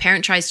if a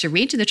parent tries to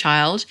read to the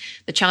child's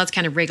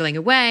kind of wriggling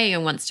away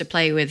and wants to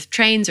play with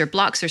trains or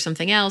blocks or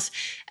something else.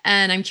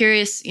 And I'm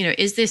curious,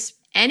 is this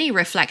any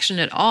reflection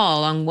at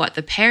all on what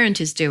the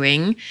parent is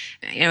doing?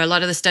 A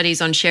lot of the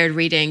studies on shared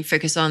reading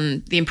focus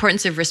on the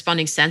importance of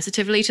responding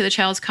sensitively to the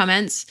child's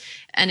comments.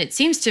 And it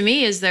seems to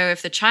me as though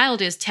if the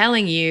child is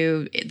telling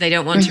you they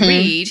don't want to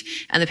read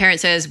and the parent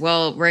says,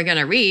 well, we're going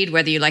to read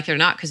whether you like it or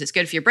not because it's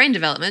good for your brain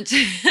development,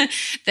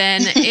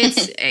 then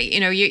it's,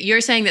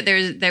 you're saying that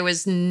there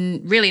was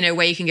really no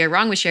way you can go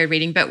wrong with shared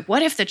reading. But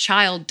what if the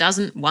child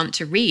doesn't want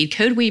to read?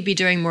 Could we be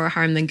doing more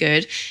harm than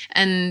good?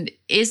 And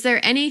is there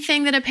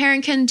anything that a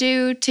parent can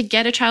do to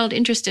get a child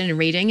interested in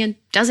reading? And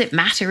does it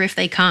matter if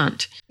they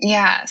can't?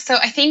 Yeah. So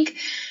I think,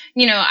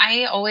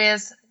 I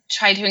always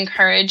try to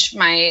encourage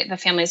the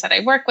families that I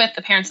work with,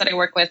 the parents that I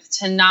work with,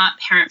 to not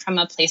parent from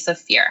a place of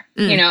fear,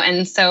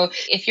 and so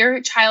if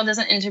your child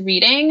isn't into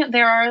reading,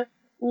 there are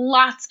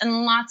lots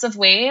and lots of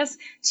ways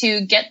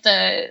to get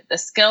the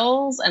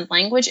skills and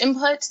language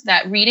input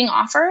that reading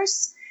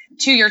offers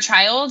to your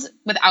child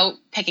without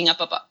picking up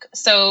a book.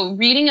 So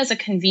reading is a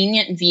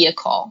convenient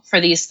vehicle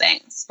for these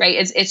things, right?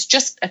 It's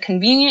just a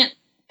convenient,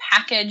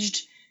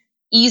 packaged,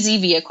 easy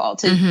vehicle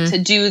to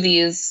do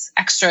these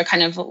extra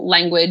kind of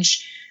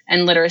language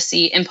and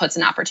literacy inputs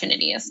and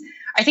opportunities.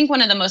 I think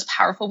one of the most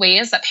powerful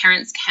ways that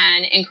parents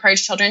can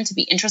encourage children to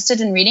be interested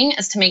in reading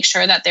is to make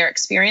sure that their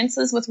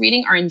experiences with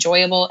reading are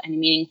enjoyable and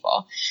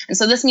meaningful. And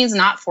so this means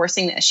not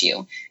forcing the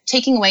issue,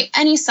 taking away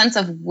any sense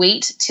of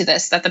weight to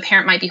this that the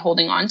parent might be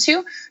holding on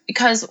to,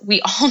 because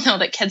we all know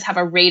that kids have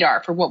a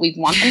radar for what we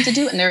want them to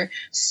do, and they're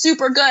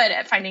super good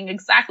at finding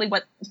exactly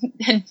what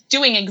and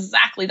doing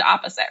exactly the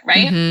opposite,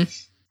 right?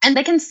 And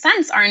they can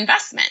sense our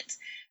investment.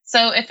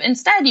 So if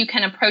instead you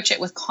can approach it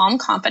with calm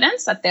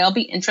confidence that they'll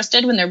be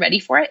interested when they're ready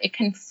for it, it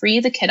can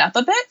free the kid up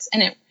a bit,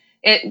 and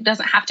it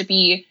doesn't have to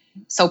be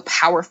so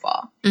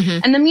powerful.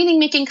 And the meaning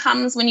making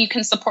comes when you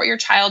can support your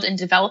child in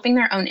developing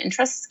their own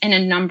interests in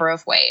a number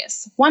of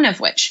ways, one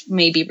of which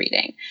may be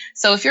reading.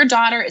 So if your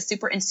daughter is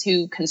super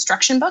into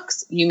construction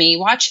books, you may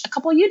watch a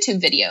couple YouTube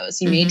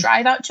videos. You may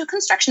drive out to a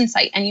construction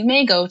site, and you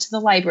may go to the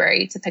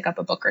library to pick up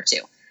a book or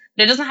two.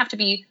 But it doesn't have to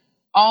be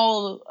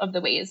all of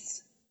the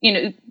ways.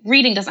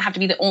 Reading doesn't have to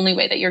be the only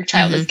way that your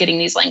child is getting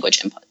these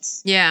language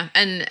inputs. Yeah.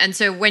 And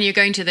so when you're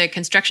going to the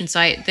construction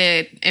site,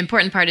 the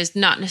important part is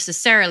not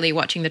necessarily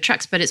watching the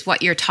trucks, but it's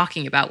what you're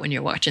talking about when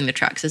you're watching the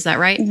trucks. Is that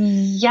right?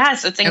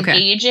 Yes, it's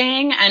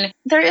engaging. And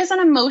there is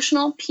an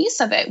emotional piece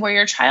of it where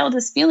your child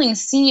is feeling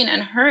seen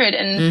and heard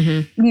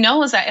and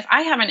knows that if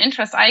I have an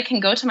interest, I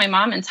can go to my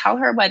mom and tell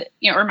her what,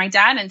 or my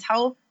dad and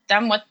tell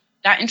them what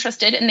that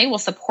interest did, and they will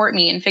support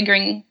me in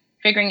figuring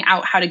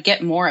out how to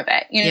get more of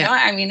it,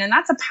 and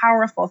that's a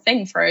powerful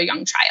thing for a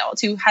young child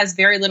who has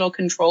very little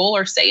control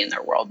or say in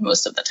their world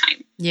most of the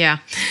time. Yeah.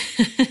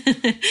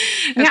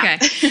 Okay.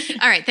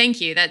 All right.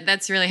 Thank you.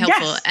 That's really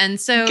helpful. Yes. And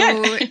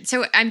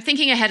so I'm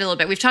thinking ahead a little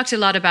bit. We've talked a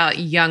lot about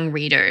young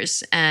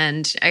readers,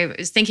 and I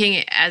was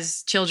thinking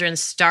as children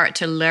start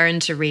to learn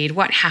to read,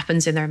 what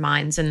happens in their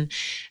minds. And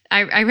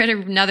I read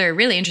another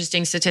really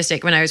interesting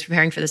statistic when I was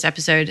preparing for this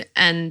episode.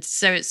 And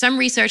so some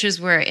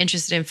researchers were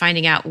interested in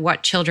finding out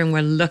what children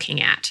were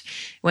looking at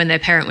when their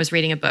parent was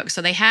reading a book.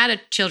 So they had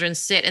children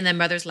sit in their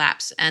mother's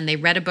laps and they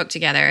read a book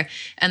together.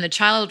 And the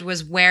child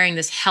was wearing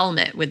this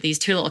helmet with these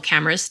two little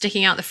cameras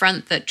sticking out the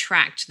front that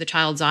tracked the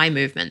child's eye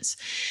movements.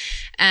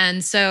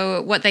 And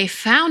so what they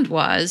found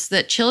was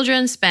that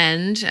children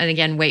spend, and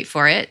again, wait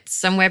for it,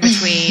 somewhere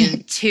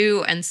between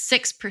 2 and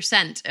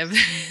 6% of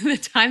the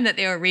time that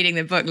they were reading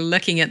the book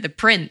looking at the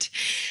print.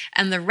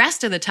 And the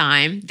rest of the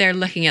time, they're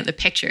looking at the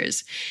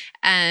pictures.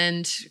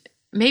 And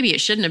maybe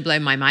it shouldn't have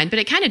blown my mind, but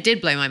it kind of did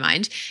blow my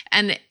mind.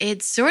 And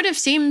it sort of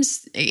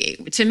seems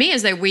to me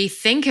as though we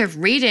think of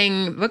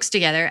reading books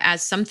together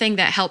as something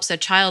that helps a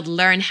child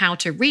learn how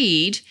to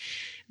read.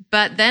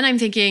 But then I'm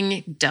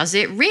thinking, does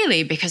it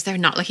really? Because they're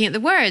not looking at the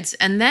words.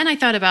 And then I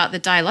thought about the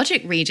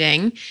dialogic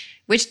reading,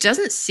 which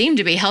doesn't seem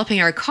to be helping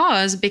our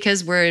cause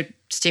because we're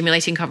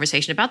stimulating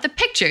conversation about the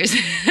pictures,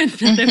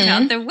 not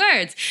about the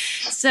words.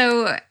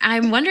 So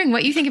I'm wondering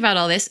what you think about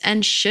all this.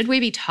 And should we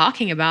be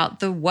talking about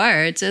the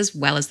words as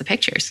well as the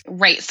pictures?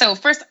 Right. So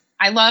first,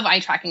 I love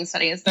eye tracking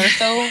studies. They're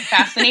so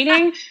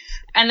fascinating.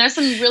 And there's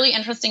some really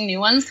interesting new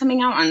ones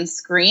coming out on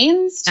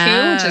screens too.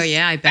 Oh,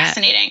 yeah, I bet.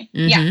 Fascinating.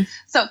 Yeah.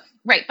 So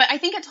right. But I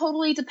think it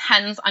totally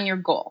depends on your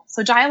goal.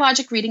 So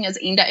dialogic reading is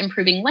aimed at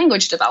improving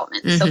language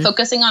development. So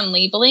focusing on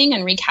labeling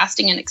and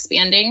recasting and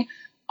expanding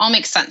all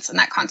makes sense in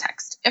that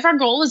context. If our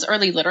goal is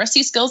early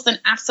literacy skills, then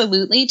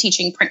absolutely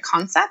teaching print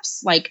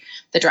concepts like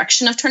the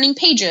direction of turning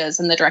pages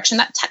and the direction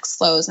that text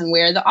flows and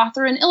where the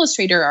author and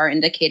illustrator are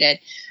indicated,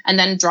 and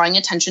then drawing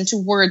attention to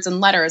words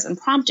and letters and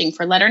prompting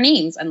for letter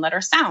names and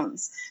letter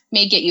sounds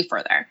may get you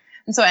further.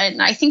 And so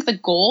I think the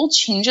goal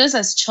changes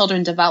as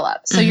children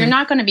develop. So you're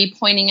not going to be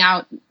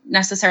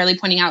necessarily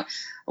pointing out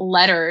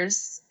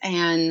letters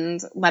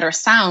and letter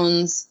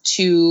sounds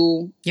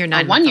to a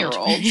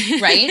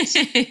 1-year-old,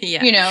 right?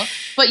 Yeah.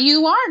 But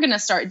you are going to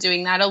start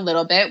doing that a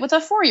little bit with a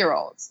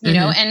 4-year-old, you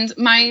know, and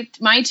my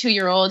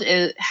 2-year-old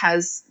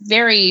has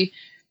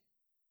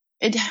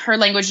her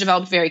language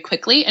developed very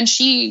quickly, and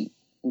she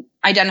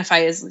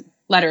identifies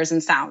letters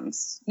and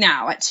sounds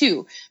now at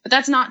 2, but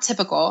that's not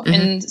typical.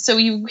 And so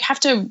you have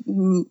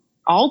to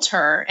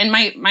alter. And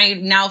my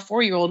now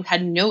 4-year-old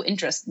had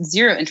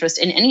zero interest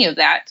in any of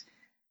that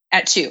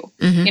at 2,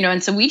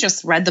 and so we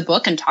just read the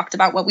book and talked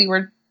about what we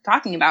were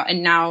talking about.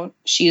 And now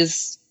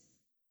she's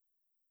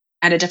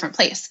at a different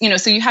place,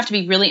 so you have to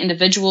be really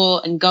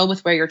individual and go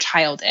with where your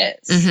child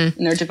is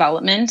in their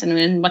development and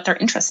in what they're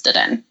interested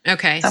in.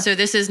 Okay. So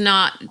this is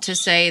not to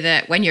say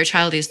that when your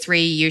child is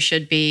 3, you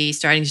should be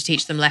starting to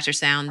teach them letter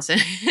sounds.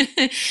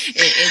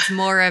 It's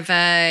more of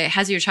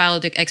has your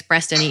child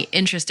expressed any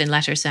interest in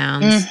letter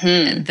sounds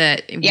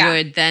that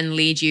would then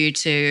lead you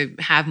to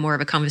have more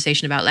of a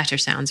conversation about letter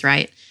sounds,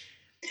 right?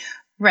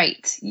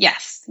 Right.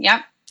 Yes.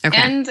 Yep.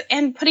 Okay.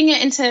 And putting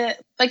it into,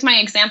 like my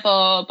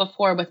example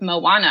before with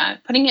Moana,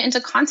 putting it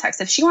into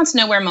context. If she wants to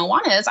know where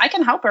Moana is, I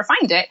can help her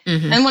find it.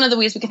 And one of the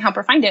ways we can help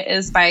her find it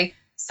is by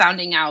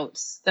sounding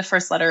out the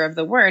first letter of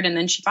the word, and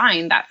then she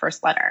find that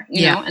first letter,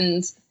 you know?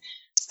 And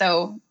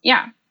so,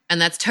 yeah. And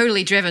that's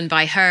totally driven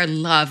by her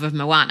love of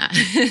Moana.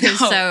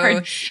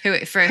 So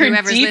for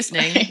whoever's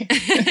listening,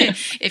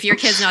 if your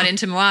kid's not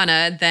into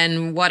Moana,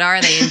 then what are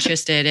they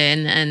interested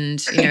in?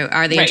 And,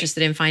 are they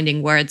interested in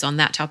finding words on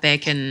that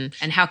topic? And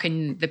how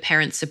can the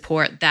parents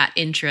support that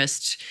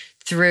interest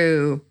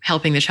through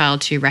helping the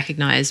child to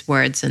recognize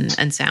words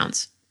and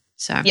sounds?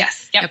 So,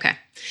 yes. Yep. Okay.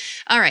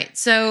 All right.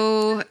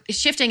 So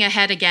shifting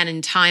ahead again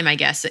in time, I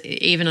guess,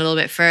 even a little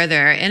bit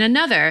further in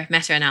another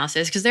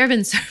meta-analysis, because there have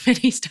been so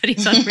many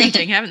studies on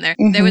reading, haven't there?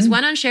 There was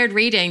one on shared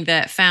reading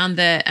that found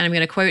that, and I'm going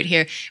to quote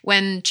here,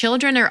 when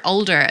children are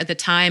older at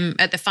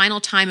the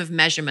final time of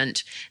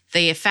measurement,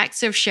 the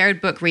effects of shared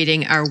book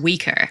reading are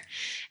weaker.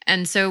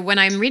 And so when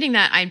I'm reading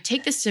that, I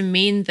take this to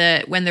mean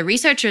that when the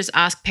researchers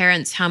ask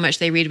parents how much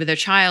they read with their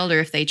child, or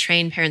if they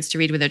train parents to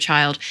read with their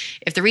child,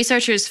 if the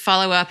researchers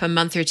follow up a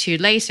month or two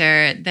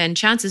later, then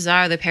chances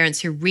are the parents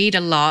who read a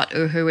lot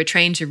or who are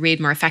trained to read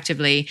more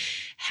effectively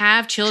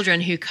have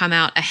children who come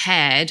out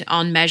ahead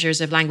on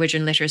measures of language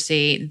and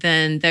literacy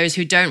than those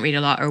who don't read a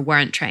lot or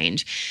weren't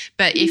trained.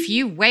 But if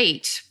you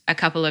wait a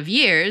couple of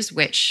years,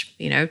 which,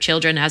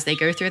 children as they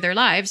go through their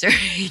lives are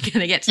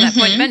going to get to that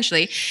point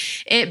eventually,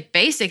 it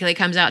basically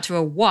comes out to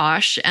a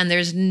wash and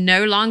there's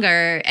no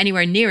longer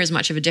anywhere near as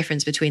much of a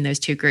difference between those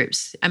two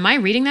groups. Am I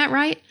reading that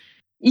right?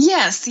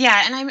 Yes.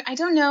 Yeah. And I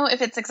don't know if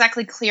it's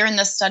exactly clear in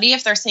this study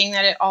if they're saying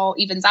that it all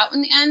evens out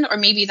in the end, or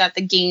maybe that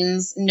the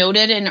gains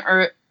noted in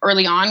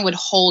early on would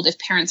hold if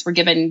parents were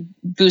given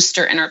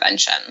booster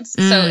interventions.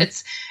 So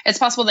it's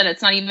possible that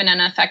it's not even an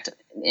effect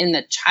in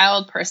the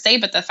child per se,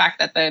 but the fact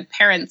that the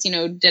parents,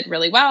 did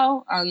really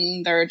well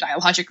on their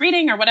dialogic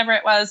reading or whatever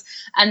it was,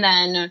 and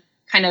then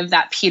kind of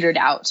that petered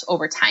out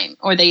over time,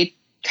 or they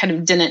kind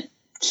of didn't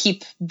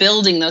keep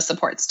building those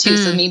supports too.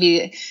 So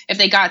maybe if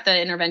they got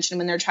the intervention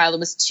when their child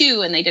was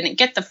 2 and they didn't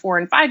get the 4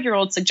 and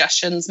 5-year-old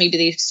suggestions, maybe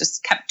they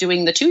just kept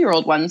doing the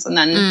 2-year-old ones, and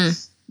then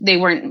they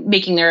weren't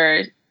making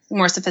their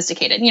more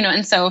sophisticated,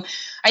 and so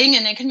I think,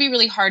 and it can be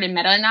really hard in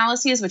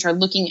meta-analyses, which are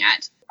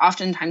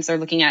oftentimes they're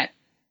looking at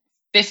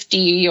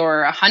 50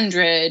 or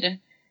 100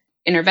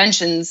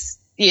 interventions.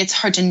 It's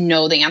hard to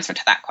know the answer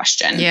to that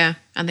question. Yeah.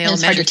 And they all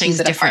measure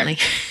things differently.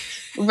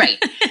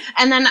 Right.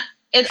 And then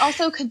it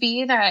also could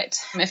be that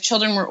if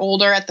children were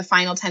older at the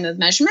final time of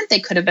measurement,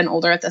 they could have been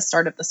older at the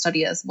start of the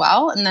study as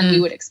well. And then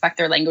we would expect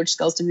their language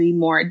skills to be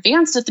more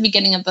advanced at the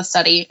beginning of the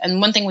study.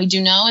 And one thing we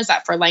do know is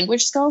that for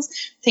language skills,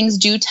 things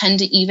do tend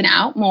to even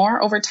out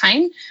more over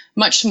time,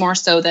 much more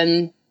so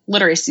than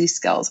literacy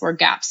skills, where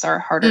gaps are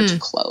harder to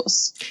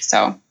close.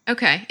 So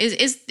okay,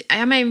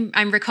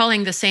 I'm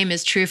recalling the same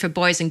is true for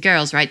boys and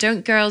girls, right?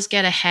 Don't girls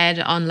get ahead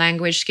on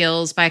language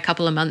skills by a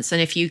couple of months? And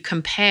if you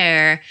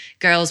compare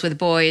girls with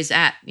boys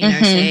at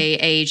say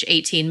age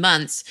 18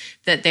 months,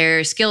 that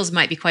their skills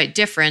might be quite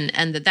different,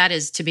 and that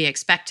is to be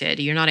expected.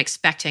 You're not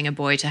expecting a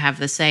boy to have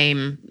the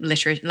same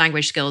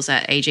language skills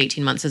at age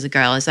 18 months as a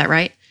girl. Is that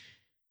right?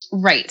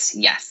 Right.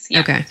 Yes.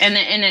 Yeah. Okay.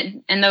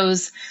 And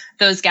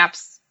those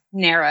gaps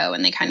narrow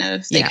and they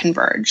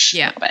converge a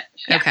little bit.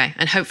 Yeah. Okay.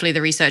 And hopefully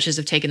the researchers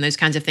have taken those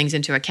kinds of things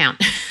into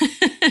account.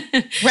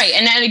 Right.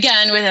 And then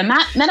again, with a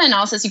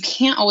meta-analysis, you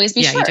can't always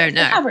be sure. You don't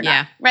know.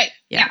 Yeah. Right.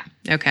 Yeah.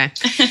 Okay.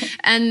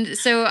 And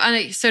so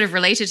sort of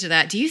related to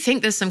that, do you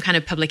think there's some kind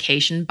of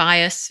publication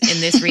bias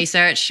in this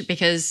research?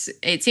 Because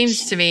it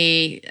seems to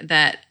me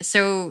that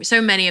so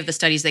many of the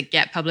studies that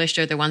get published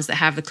are the ones that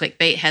have the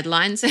clickbait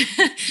headlines. And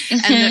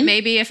that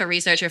maybe if a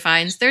researcher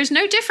finds there's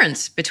no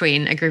difference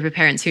between a group of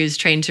parents who's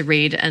trained to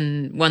read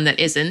and one that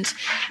isn't,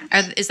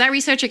 is that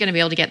researcher going to be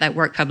able to get that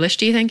work published,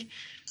 do you think?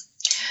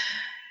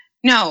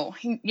 No,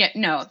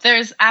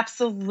 there's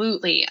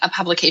absolutely a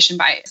publication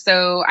bias.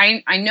 So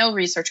I know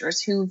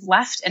researchers who've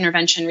left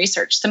intervention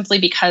research simply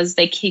because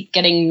they keep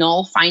getting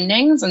null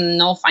findings, and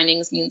null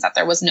findings means that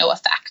there was no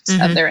effect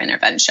of their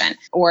intervention,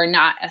 or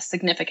not a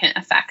significant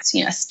effect,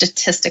 a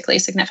statistically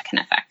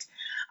significant effect.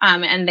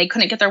 And they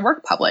couldn't get their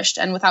work published.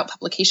 And without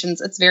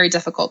publications, it's very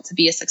difficult to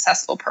be a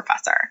successful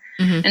professor.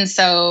 And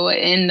so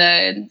in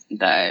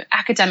the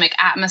academic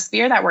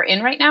atmosphere that we're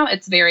in right now,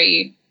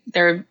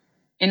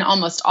 in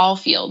almost all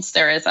fields,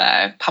 there is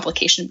a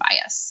publication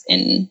bias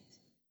in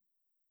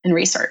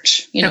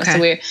research.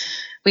 So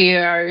we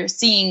are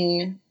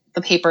seeing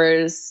the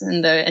papers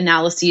and the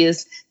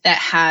analyses that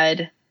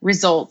had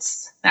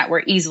results that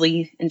were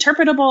easily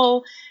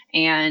interpretable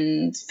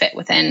and fit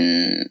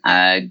within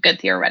a good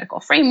theoretical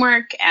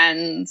framework,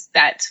 and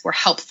that were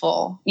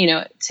helpful,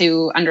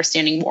 to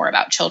understanding more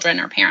about children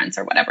or parents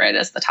or whatever it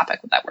is the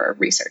topic that we're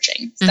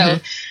researching. So,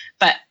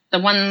 but the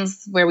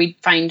ones where we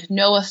find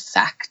no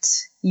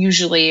effect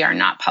usually are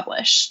not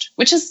published,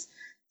 which is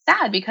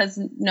sad because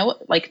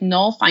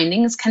null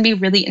findings can be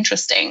really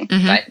interesting,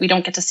 but we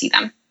don't get to see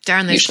them.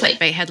 Darn those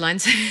clickbait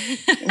headlines.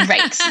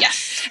 Right,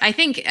 yes. I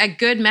think a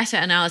good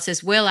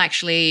meta-analysis will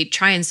actually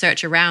try and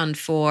search around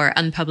for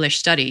unpublished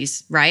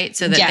studies, right?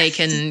 So that they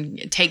can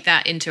take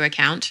that into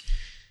account.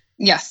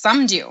 Yes,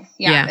 some do.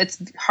 Yeah. It's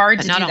hard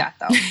to do that,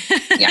 though.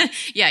 Yeah.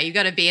 Yeah, you've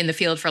got to be in the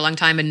field for a long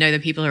time and know the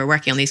people who are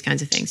working on these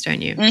kinds of things,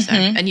 don't you? So,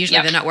 and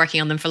usually they're not working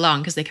on them for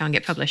long because they can't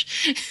get published.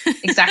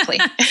 Exactly.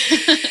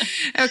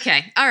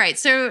 Okay. All right.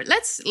 So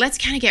let's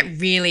kind of get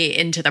really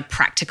into the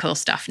practical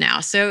stuff now.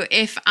 So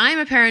if I'm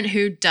a parent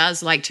who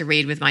does like to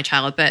read with my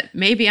child, but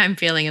maybe I'm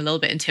feeling a little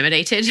bit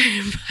intimidated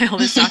by all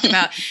this talk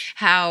about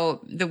how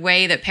the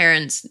way that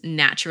parents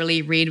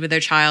naturally read with their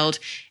child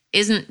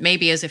isn't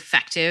maybe as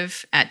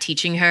effective at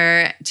teaching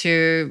her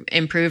to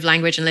improve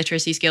language and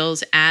literacy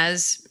skills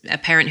as a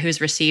parent who's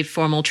received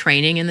formal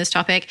training in this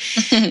topic.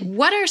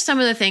 What are some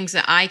of the things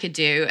that I could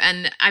do?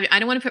 And I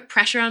don't want to put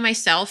pressure on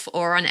myself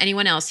or on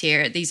anyone else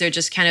here. These are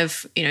just kind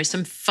of,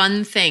 some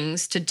fun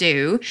things to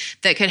do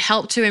that could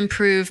help to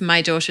improve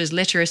my daughter's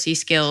literacy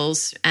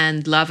skills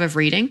and love of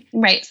reading.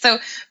 Right. So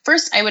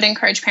first, I would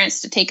encourage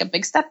parents to take a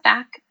big step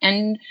back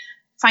and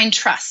find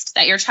trust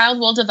that your child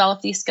will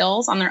develop these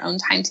skills on their own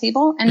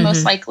timetable. And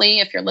most likely,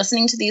 if you're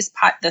listening to this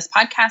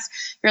podcast,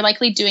 you're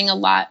likely doing a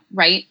lot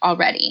right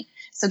already.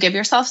 So give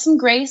yourself some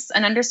grace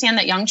and understand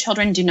that young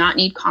children do not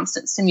need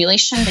constant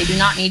stimulation. They do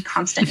not need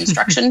constant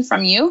instruction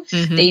from you.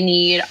 They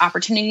need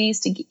opportunities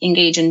to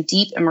engage in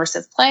deep,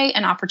 immersive play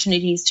and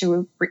opportunities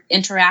to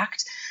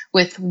interact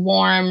with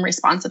warm,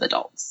 responsive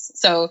adults.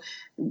 So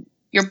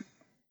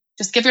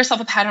just give yourself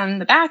a pat on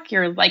the back.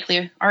 You're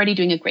likely already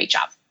doing a great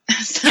job.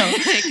 So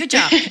good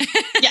job.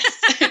 Yes.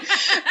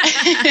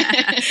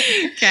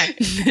 Okay.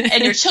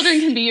 And your children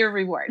can be your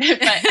reward.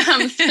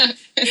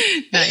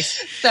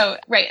 Nice. So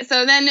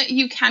then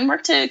you can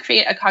work to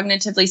create a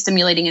cognitively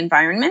stimulating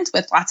environment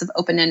with lots of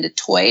open-ended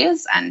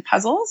toys and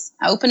puzzles.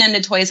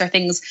 Open-ended toys are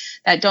things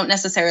that don't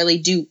necessarily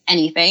do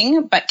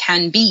anything, but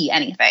can be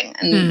anything.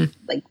 And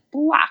like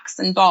blocks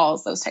and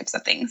balls, those types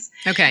of things.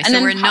 Okay.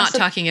 So we're not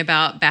talking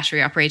about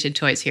battery operated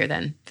toys here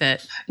then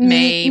that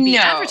may be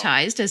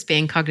advertised as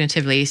being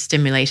cognitively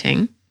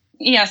stimulating.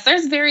 Yes,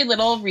 there's very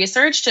little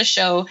research to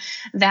show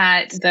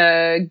that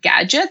the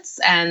gadgets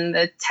and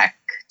the tech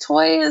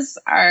toys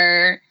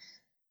are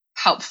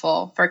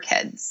helpful for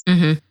kids.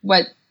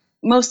 What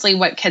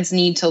kids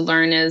need to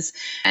learn is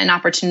an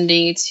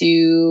opportunity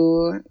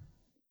to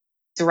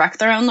direct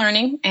their own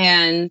learning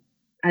and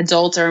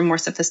adult or a more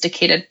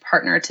sophisticated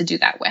partner to do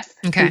that with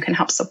who can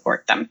help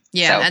support them.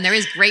 Yeah, and there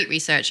is great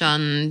research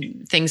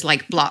on things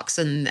like blocks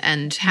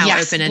and how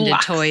open-ended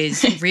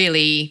toys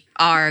really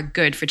are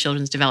good for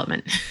children's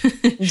development.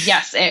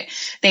 Yes,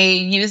 they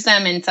use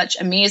them in such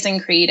amazing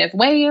creative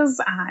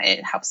ways.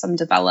 It helps them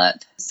develop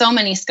so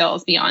many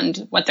skills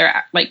beyond what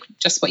they're like,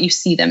 just what you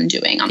see them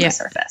doing on the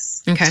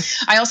surface. Okay.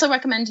 I also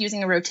recommend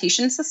using a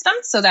rotation system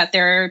so that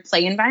their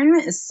play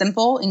environment is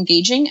simple,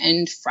 engaging,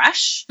 and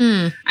fresh.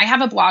 I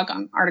have a blog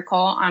article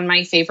on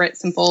my favorite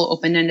simple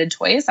open-ended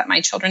toys that my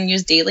children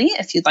use daily.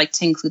 If you'd like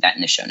to include that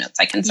in the show notes,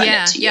 I can send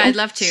it to you. Yeah, I'd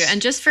love to.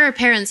 And just for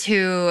parents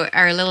who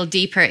are a little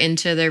deeper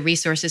into the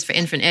resources for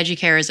infant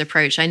educators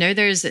approach, I know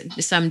there's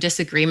some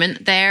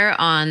disagreement there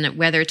on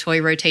whether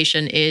toy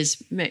rotation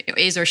is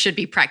or should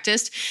be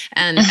practiced.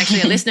 And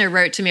actually a listener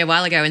wrote to me a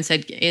while ago and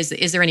said, is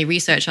there any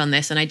research on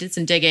this? And I did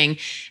some digging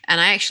and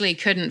I actually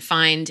couldn't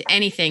find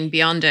anything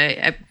beyond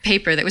a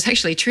paper that was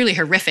actually truly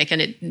horrific.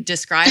 And it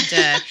described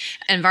an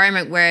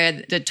environment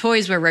where the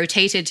toys were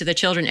rotated to the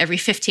children every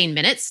 15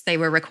 minutes. They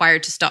were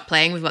required to stop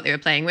playing with what they were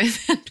playing with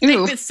and play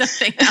with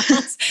something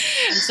else.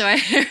 And so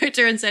I wrote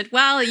to her and said,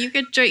 well, you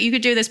could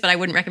do this, but I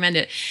wouldn't recommend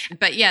it.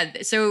 But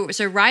yeah, so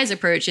Rye's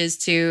approach is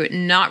to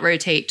not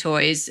rotate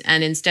toys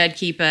and instead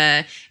keep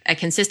a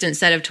consistent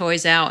set of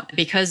toys out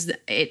because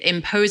it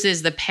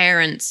imposes the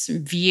parent's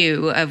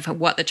view of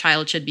what the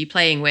child should be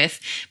playing with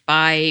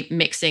by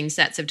mixing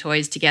sets of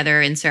toys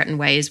together in certain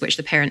ways, which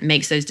the parent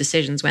makes those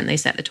decisions when they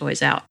set the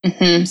toys out.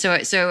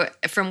 So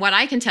from what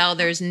I can tell,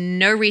 there's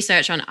no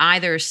research on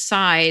either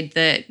side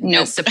that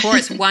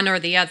supports one or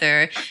the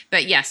other.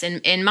 But yes,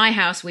 in my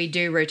house, we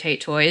do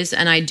rotate toys.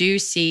 And I do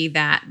see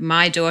that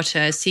my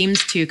daughter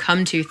seems to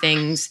come to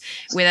things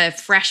with a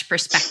fresh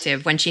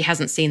perspective when she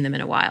hasn't seen them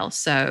in a while.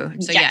 So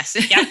yes.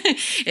 Yep.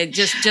 It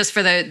just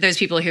for those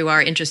people who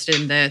are interested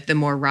in the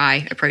more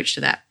Rye approach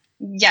to that.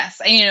 Yes.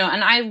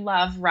 And I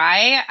love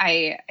Rye.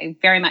 I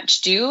very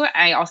much do.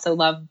 I also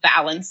love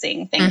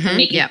balancing things and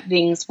making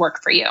things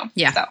work for you.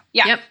 Yeah. So,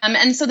 yeah. Yep.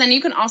 And so then you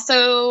can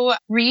also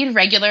read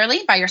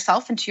regularly by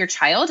yourself and to your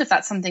child if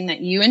that's something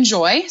that you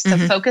enjoy. So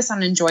focus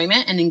on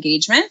enjoyment and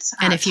engagement.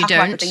 And if you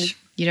don't,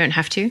 you don't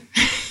have to.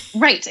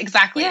 Right.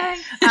 Exactly.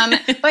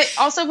 But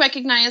also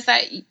recognize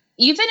that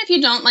even if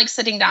you don't like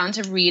sitting down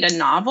to read a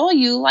novel,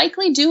 you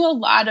likely do a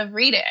lot of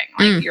reading.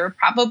 Like you're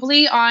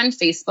probably on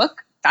Facebook.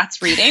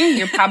 That's reading.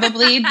 You're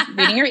probably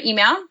reading your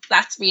email.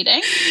 That's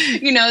reading.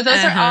 Those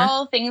are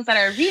all things that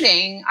are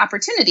reading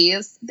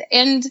opportunities.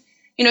 And,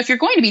 if you're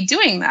going to be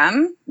doing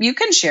them, you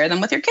can share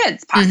them with your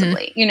kids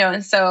possibly,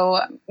 And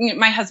so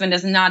my husband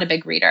is not a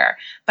big reader,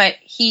 but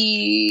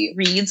he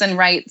reads and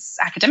writes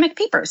academic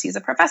papers. He's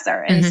a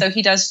professor. And so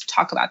he does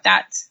talk about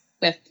that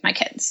with my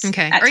kids.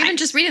 Okay. Or even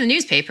just reading the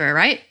newspaper,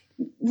 right?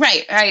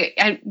 Right.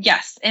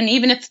 Yes. And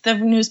even if the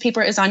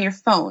newspaper is on your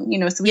phone,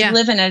 so we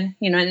live in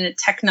a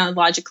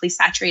technologically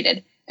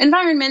saturated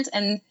environment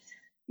and,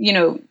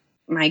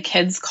 my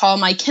kids call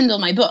my Kindle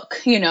my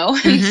book,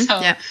 and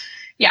so,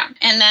 yeah.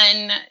 And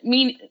then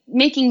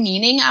making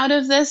meaning out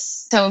of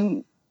this.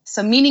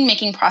 So meaning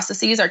making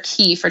processes are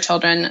key for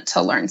children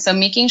to learn. So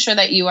making sure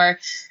that you are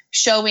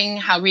showing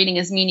how reading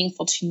is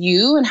meaningful to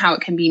you and how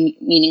it can be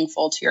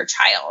meaningful to your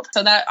child.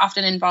 So that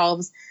often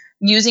involves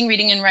using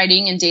reading and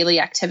writing in daily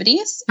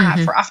activities.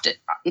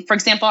 For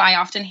example, I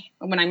often,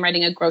 when I'm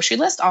writing a grocery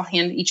list, I'll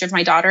hand each of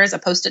my daughters a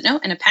Post-it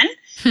note and a pen,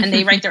 and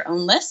they write their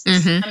own lists.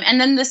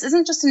 And then this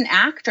isn't just an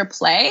act or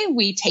play.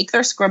 We take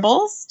their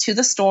scribbles to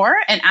the store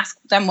and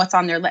ask them what's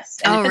on their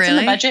list. And if it's in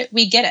the budget,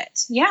 we get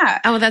it.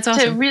 Yeah. Oh, that's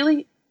awesome. To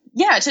really,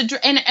 yeah.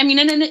 And I mean,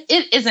 and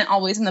it isn't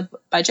always in the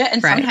budget.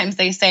 And sometimes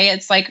they say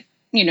it's like,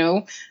 you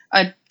know,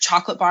 a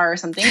chocolate bar or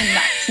something,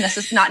 and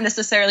that's not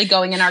necessarily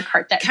going in our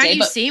cart that day. Can't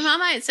you see,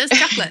 Mama? It says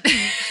chocolate.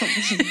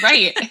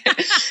 Right.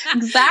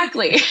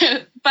 Exactly.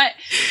 But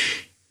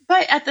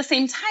at the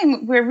same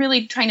time, we're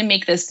really trying to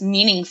make this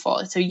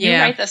meaningful. So you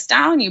write this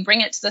down, you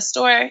bring it to the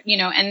store, you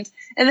know, and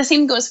the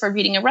same goes for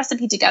reading a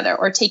recipe together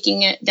or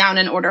taking it down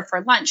in order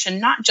for lunch, and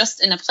not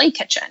just in a play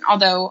kitchen.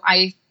 Although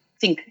I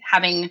think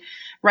having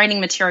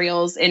writing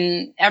materials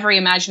in every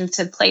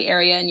imaginative play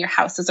area in your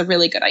house is a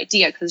really good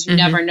idea, because you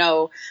never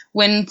know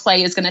when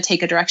play is going to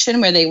take a direction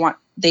where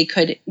they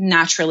could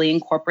naturally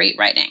incorporate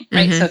writing,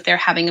 right? So if they're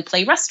having a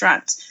play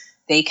restaurant,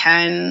 they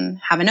can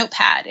have a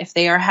notepad. If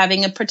they are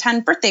having a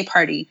pretend birthday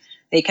party,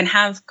 they can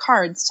have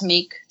cards to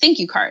make thank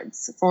you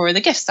cards for the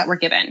gifts that were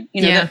given,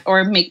 you know,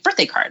 or make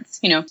birthday cards,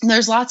 you know.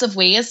 There's lots of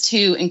ways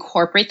to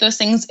incorporate those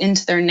things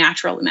into their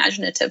natural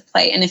imaginative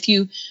play. And if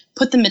you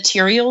put the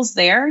materials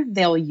there,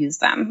 they'll use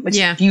them, which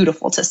is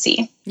beautiful to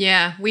see.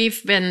 Yeah,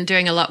 we've been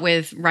doing a lot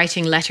with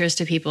writing letters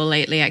to people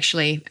lately,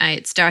 actually.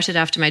 It started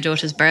after my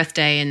daughter's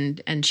birthday,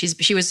 and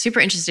she was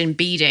super interested in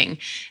beading.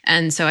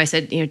 And so I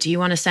said, you know, do you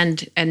want to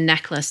send a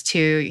necklace to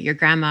your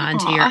grandma and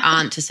to your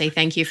aunt to say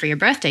thank you for your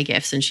birthday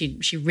gifts? And she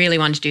really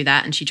wanted to do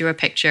that. And she drew a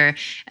picture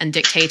and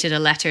dictated a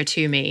letter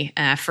to me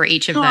for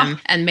each of them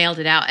and mailed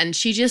it out. And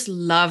she just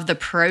loved the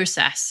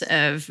process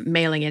of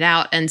mailing it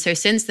out. And so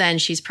since then,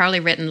 she's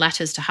probably written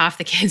letters to half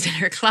the kids in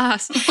her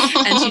class.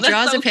 And she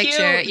draws a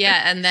picture. Cute.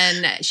 Yeah. And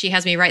then she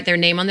has me write their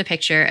name on the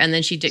picture, and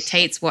then she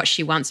dictates what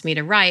she wants me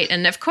to write.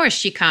 And of course,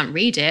 she can't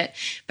read it.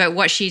 But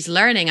what she's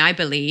learning, I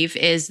believe,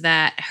 is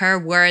that her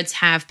words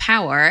have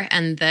power,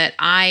 and that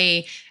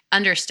I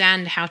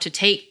understand how to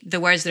take the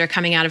words that are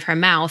coming out of her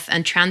mouth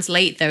and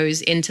translate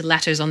those into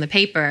letters on the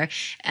paper,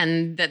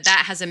 and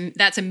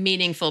that's a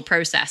meaningful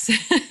process.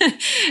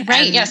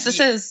 Right. Yes, this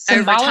is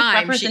symbolic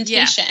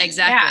representation.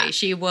 Exactly. Yeah.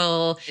 She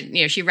will,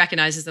 you know, she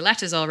recognizes the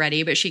letters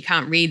already, but she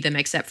can't read them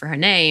except for her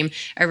name.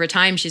 Over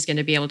time, she's going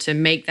to be able to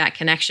make that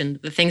connection.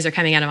 The things are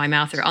coming out of my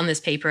mouth are on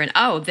this paper,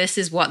 and this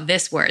is what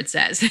this word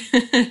says.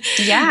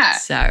 Yeah.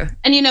 So,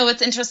 and you know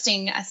what's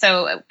interesting?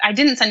 So I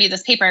didn't send you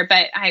this paper,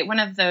 but one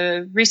of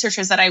the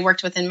researchers that I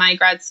worked with in my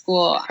grad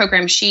school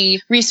program,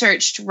 she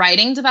researched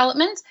writing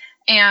development,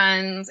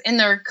 and in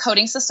their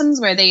coding systems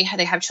where they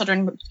have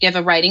children give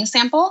a writing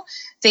sample,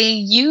 they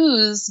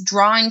use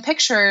drawing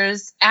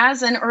pictures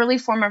as an early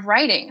form of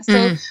writing.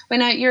 So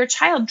when your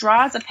child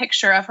draws a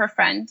picture of her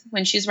friend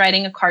when she's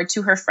writing a card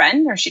to her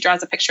friend, or she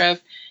draws a picture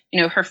of,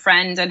 you know, her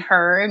friend and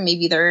her,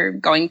 maybe they're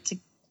going to,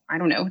 I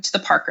don't know, to the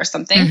park or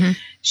something.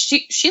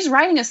 She's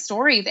writing a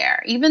story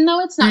there, even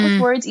though it's not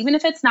with words, even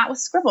if it's not with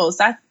scribbles.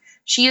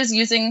 She is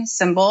using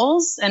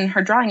symbols and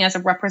her drawing as a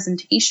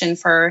representation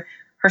for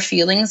her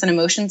feelings and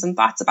emotions and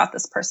thoughts about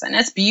this person.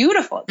 It's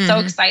beautiful. It's so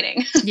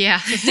exciting to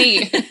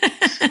see.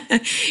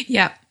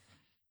 Yeah.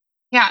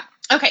 Yeah.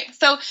 Okay.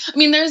 So, I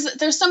mean,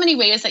 there's so many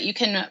ways that you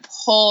can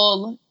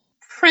pull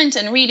print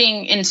and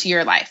reading into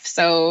your life.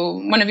 So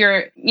one of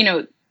your, you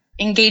know,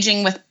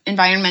 engaging with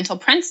environmental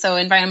print. So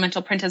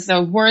environmental print is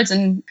the words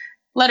and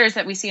letters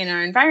that we see in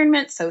our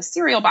environment. So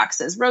cereal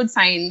boxes, road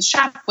signs,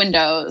 shop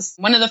windows.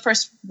 One of the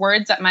first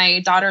words that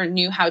my daughter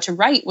knew how to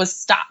write was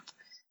stop,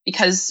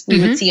 because we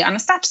would see it on a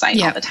stop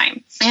sign all the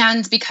time.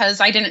 And because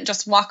I didn't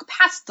just walk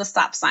past the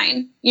stop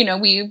sign, you know,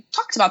 we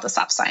talked about the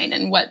stop sign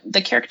and what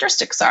the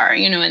characteristics are,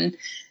 you know, and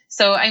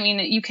so, I mean,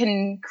 you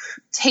can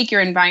take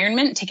your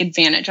environment, take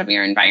advantage of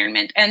your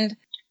environment. And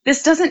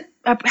this doesn't,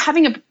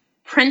 having a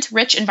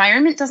print-rich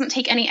environment doesn't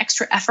take any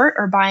extra effort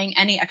or buying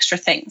any extra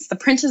things. The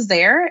print is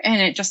there,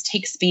 and it just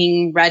takes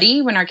being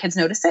ready when our kids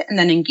notice it and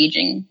then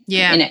engaging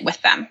in it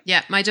with them.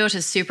 Yeah, my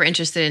daughter's super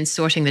interested in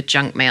sorting the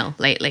junk mail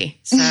lately.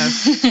 So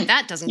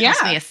that doesn't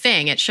cost me a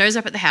thing. It shows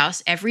up at the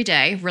house every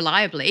day,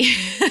 reliably.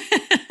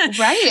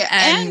 Right.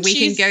 And we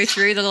can go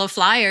through the little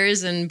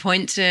flyers and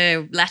point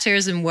to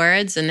letters and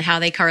words and how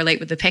they correlate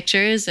with the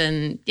pictures.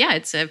 And yeah,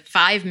 it's a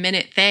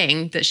 5-minute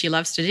thing that she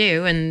loves to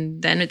do. And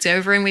then it's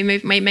over and we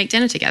make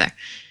dinner together.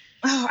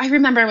 Oh, I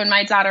remember when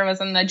my daughter was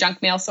in the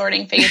junk mail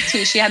sorting phase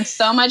too. She had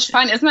so much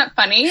fun. Isn't that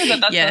funny?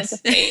 That's the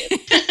phase.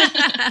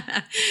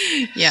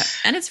 Yeah.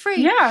 And it's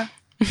free. Yeah.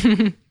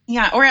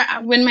 Yeah. Or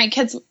when my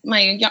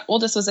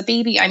oldest was a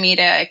baby, I made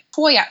a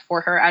toy for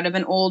her out of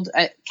an old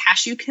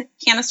cashew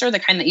canister, the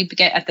kind that you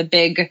get at the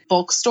big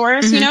bulk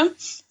stores, you know,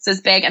 it's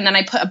this big. And then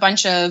I put a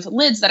bunch of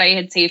lids that I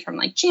had saved from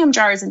like jam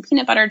jars and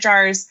peanut butter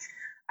jars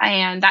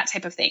and that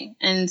type of thing.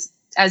 And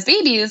as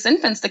babies,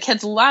 infants, the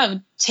kids love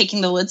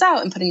taking the lids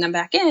out and putting them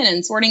back in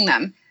and sorting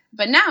them.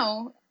 But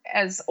now,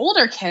 as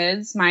older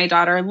kids, my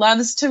daughter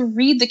loves to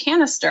read the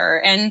canister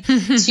and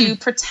to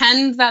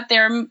pretend that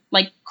they're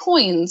like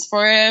coins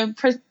for a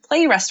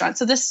play restaurant.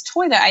 So this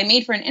toy that I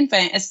made for an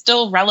infant is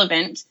still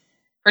relevant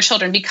for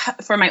children,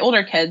 for my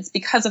older kids,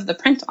 because of the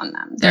print on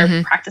them.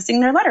 They're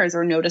practicing their letters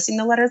or noticing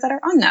the letters that are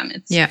on them.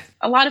 It's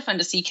a lot of fun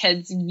to see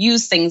kids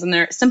use things in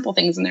their simple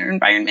things in their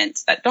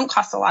environments that don't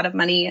cost a lot of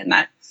money and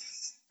that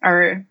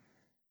are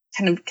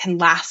kind of can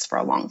last for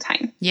a long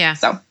time. Yeah.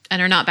 So, and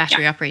are not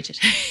battery operated.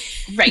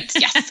 Right.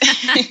 Yes.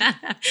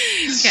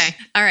 Okay.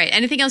 All right.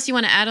 Anything else you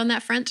want to add on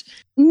that front?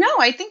 No,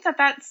 I think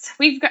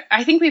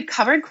I think we've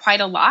covered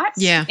quite a lot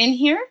in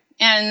here.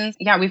 And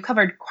we've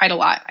covered quite a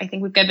lot. I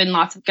think we've given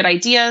lots of good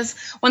ideas.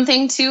 One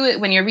thing too,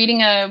 when you're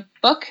reading a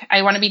book,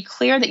 I want to be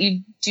clear that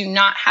you do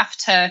not have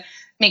to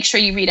make sure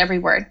you read every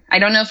word. I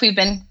don't know if we've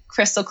been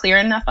crystal clear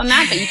enough on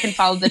that, but you can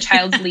follow the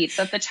child's lead.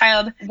 So if the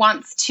child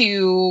wants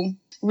to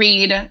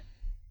read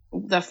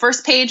the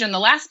first page and the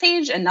last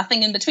page and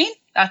nothing in between,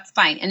 that's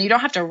fine. And you don't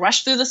have to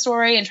rush through the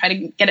story and try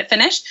to get it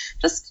finished.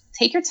 Just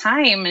take your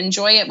time,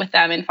 enjoy it with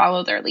them, and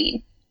follow their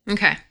lead.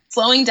 Okay.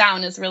 Slowing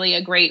down is really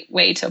a great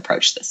way to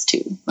approach this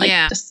too.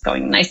 Just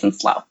going nice and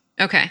slow.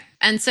 Okay.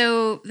 And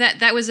so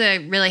that was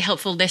a really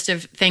helpful list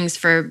of things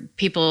for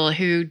people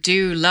who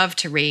do love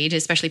to read,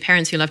 especially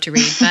parents who love to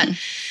read, but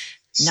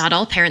not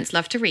all parents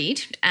love to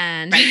read,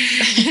 and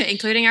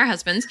including our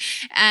husbands.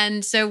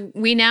 And so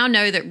we now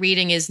know that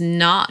reading is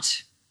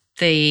not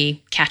the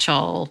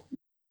catch-all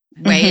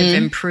way of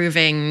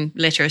improving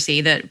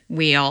literacy that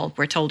we all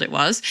were told it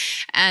was.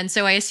 And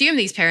so I assume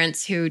these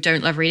parents who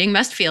don't love reading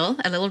must feel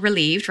a little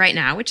relieved right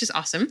now, which is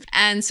awesome.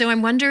 And so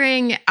I'm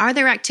wondering, are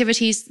there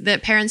activities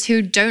that parents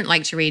who don't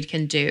like to read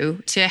can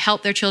do to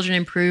help their children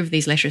improve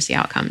these literacy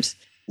outcomes?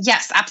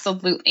 Yes,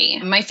 absolutely.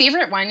 My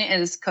favorite one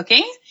is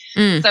cooking.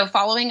 So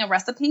following a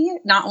recipe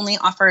not only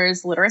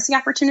offers literacy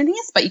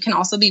opportunities, but you can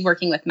also be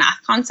working with math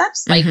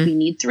concepts like we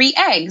need 3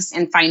 eggs,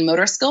 and fine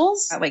motor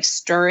skills like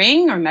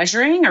stirring or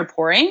measuring or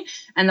pouring.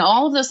 And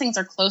all of those things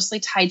are closely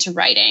tied to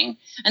writing.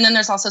 And then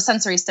there's also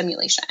sensory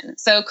stimulation.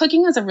 So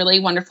cooking is a really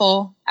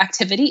wonderful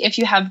activity if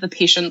you have the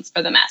patience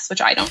for the mess,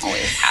 which I don't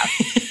always have.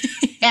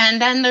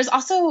 And then there's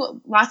also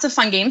lots of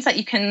fun games that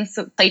you can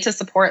play to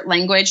support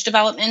language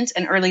development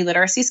and early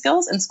literacy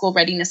skills and school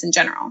readiness in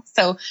general.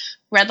 So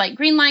Red Light,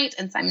 Green Light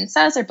and Simon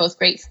Says are both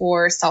great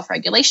for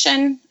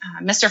self-regulation.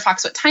 Mr.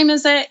 Fox, What Time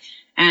Is It?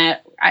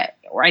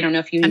 I don't know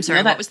if you I'm sorry,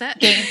 know that what was that?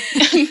 game.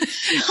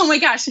 Oh my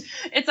gosh.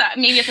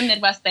 Maybe it's a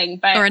Midwest thing,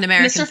 but or an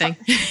American thing.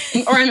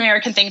 Or an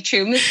American thing,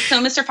 true.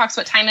 So Mr. Fox,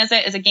 What Time Is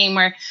It? Is a game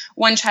where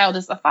one child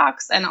is the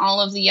fox and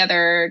all of the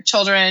other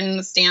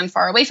children stand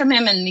far away from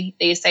him and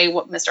they say,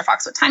 Mr.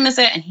 Fox, what time is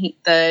it? And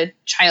the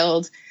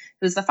child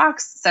who's the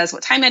fox says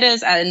what time it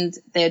is, and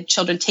the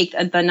children take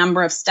the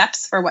number of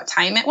steps for what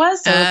time it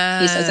was. So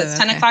if he says it's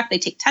 10 o'clock, they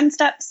take 10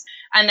 steps.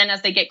 And then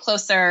as they get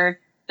closer,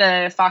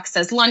 the fox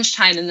says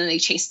lunchtime, and then they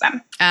chase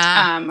them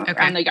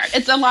around the yard.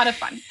 It's a lot of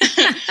fun.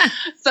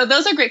 So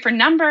those are great for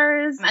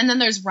numbers. And then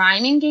there's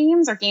rhyming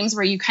games, or games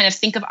where you kind of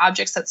think of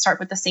objects that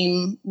start with the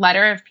same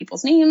letter of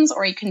people's names.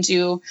 Or you can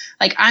do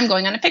like, I'm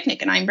going on a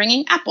picnic and I'm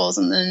bringing apples,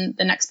 and then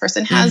the next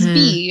person has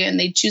bee and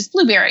they choose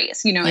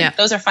blueberries, and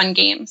those are fun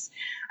games.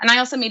 And I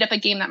also made up a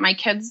game that my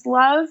kids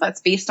love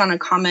that's based on a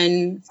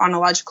common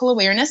phonological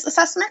awareness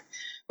assessment,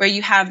 where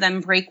you have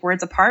them break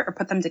words apart or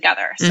put them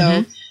together.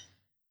 So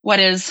what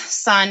is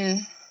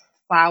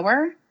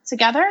sunflower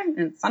together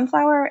and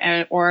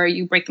sunflower? Or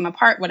you break them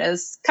apart. What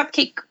is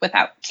cupcake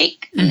without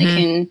cake? And they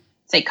can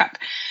say cup.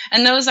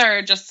 And those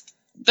are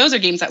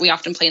games that we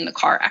often play in the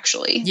car,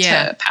 actually,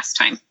 to pass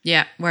time.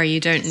 Yeah, where you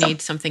don't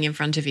need something in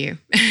front of you.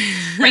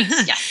 Right,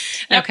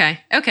 yes. Yep.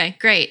 Okay,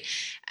 great.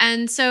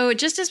 And so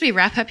just as we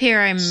wrap up here,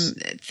 I'm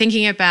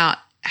thinking about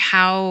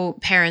how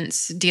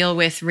parents deal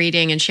with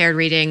reading and shared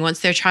reading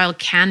once their child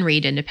can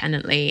read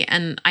independently.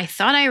 And I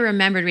thought I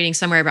remembered reading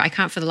somewhere, but I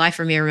can't for the life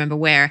of me remember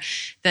where,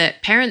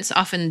 that parents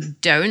often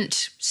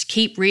don't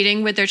keep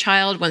reading with their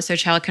child once their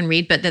child can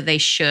read, but that they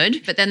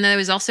should. But then there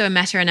was also a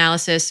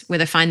meta-analysis with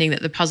a finding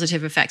that the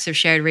positive effects of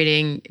shared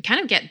reading kind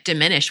of get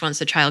diminished once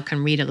the child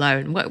can read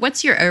alone.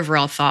 What's your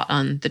overall thought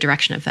on the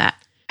direction of that?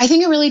 I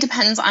think it really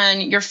depends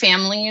on your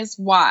family's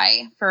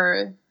why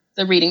for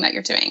the reading that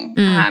you're doing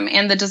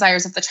and the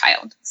desires of the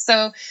child.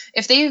 So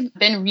if they've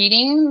been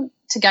reading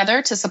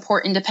together to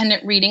support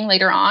independent reading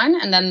later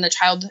on, and then the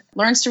child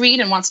learns to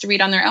read and wants to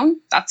read on their own,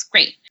 that's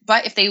great.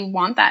 But if they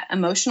want that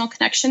emotional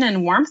connection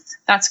and warmth,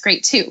 that's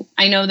great too.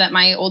 I know that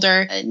my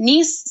older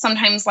niece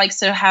sometimes likes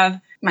to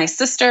have my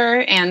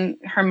sister and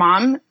her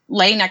mom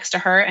lay next to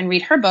her and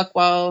read her book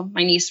while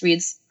my niece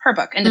reads her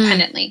book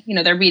independently.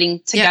 They're reading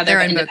together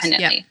but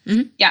independently.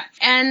 Yeah.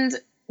 And,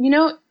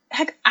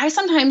 heck, I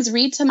sometimes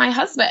read to my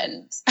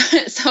husband.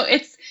 So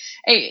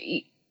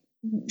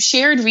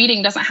shared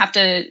reading doesn't have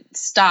to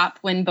stop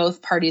when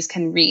both parties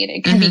can read.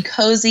 It can be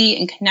cozy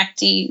and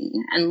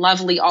connecting and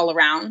lovely all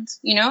around,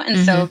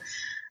 And so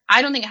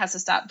I don't think it has to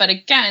stop. But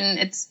again,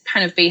 it's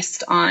kind of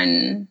based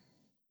on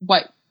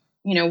what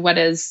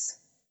is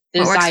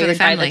desired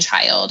by the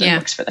child and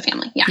works for the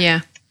family.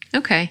 Yeah.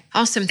 Okay,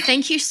 awesome.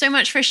 Thank you so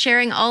much for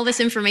sharing all this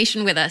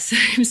information with us.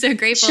 I'm so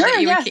grateful that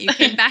you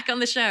came back on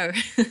the show.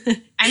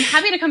 I'm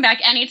happy to come back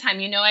anytime.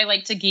 You know I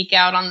like to geek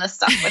out on this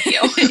stuff with you.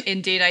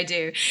 Indeed, I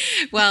do.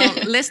 Well,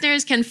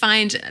 listeners can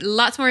find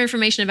lots more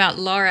information about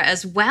Laura,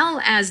 as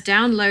well as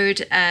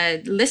download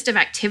a list of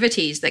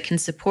activities that can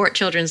support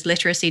children's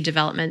literacy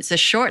development. It's a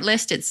short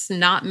list. It's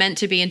not meant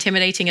to be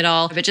intimidating at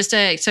all, but just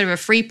a sort of a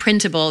free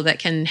printable that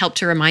can help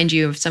to remind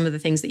you of some of the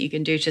things that you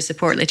can do to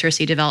support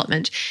literacy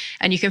development.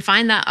 And you can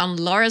find that on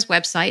Laura's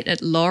website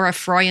at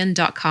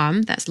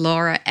laurafroyen.com. That's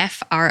Laura,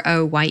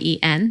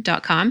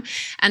 FROYEN.com.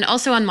 And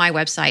also on my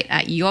website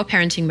at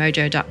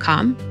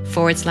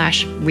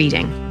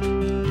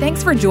yourparentingmojo.com/reading.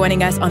 Thanks for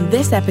joining us on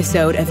this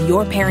episode of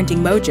Your Parenting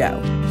Mojo.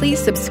 Please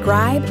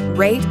subscribe,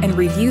 rate, and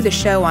review the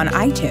show on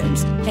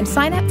iTunes, and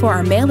sign up for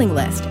our mailing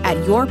list at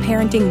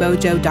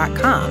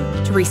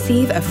yourparentingmojo.com to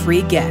receive a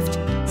free gift: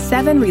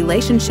 7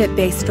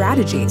 relationship-based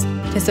strategies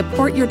to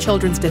support your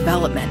children's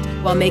development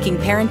while making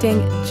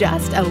parenting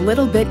just a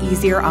little bit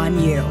easier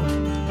on you.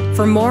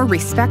 For more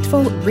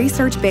respectful,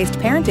 research-based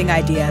parenting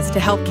ideas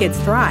to help kids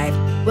thrive,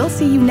 we'll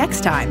see you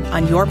next time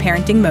on Your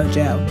Parenting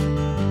Mojo.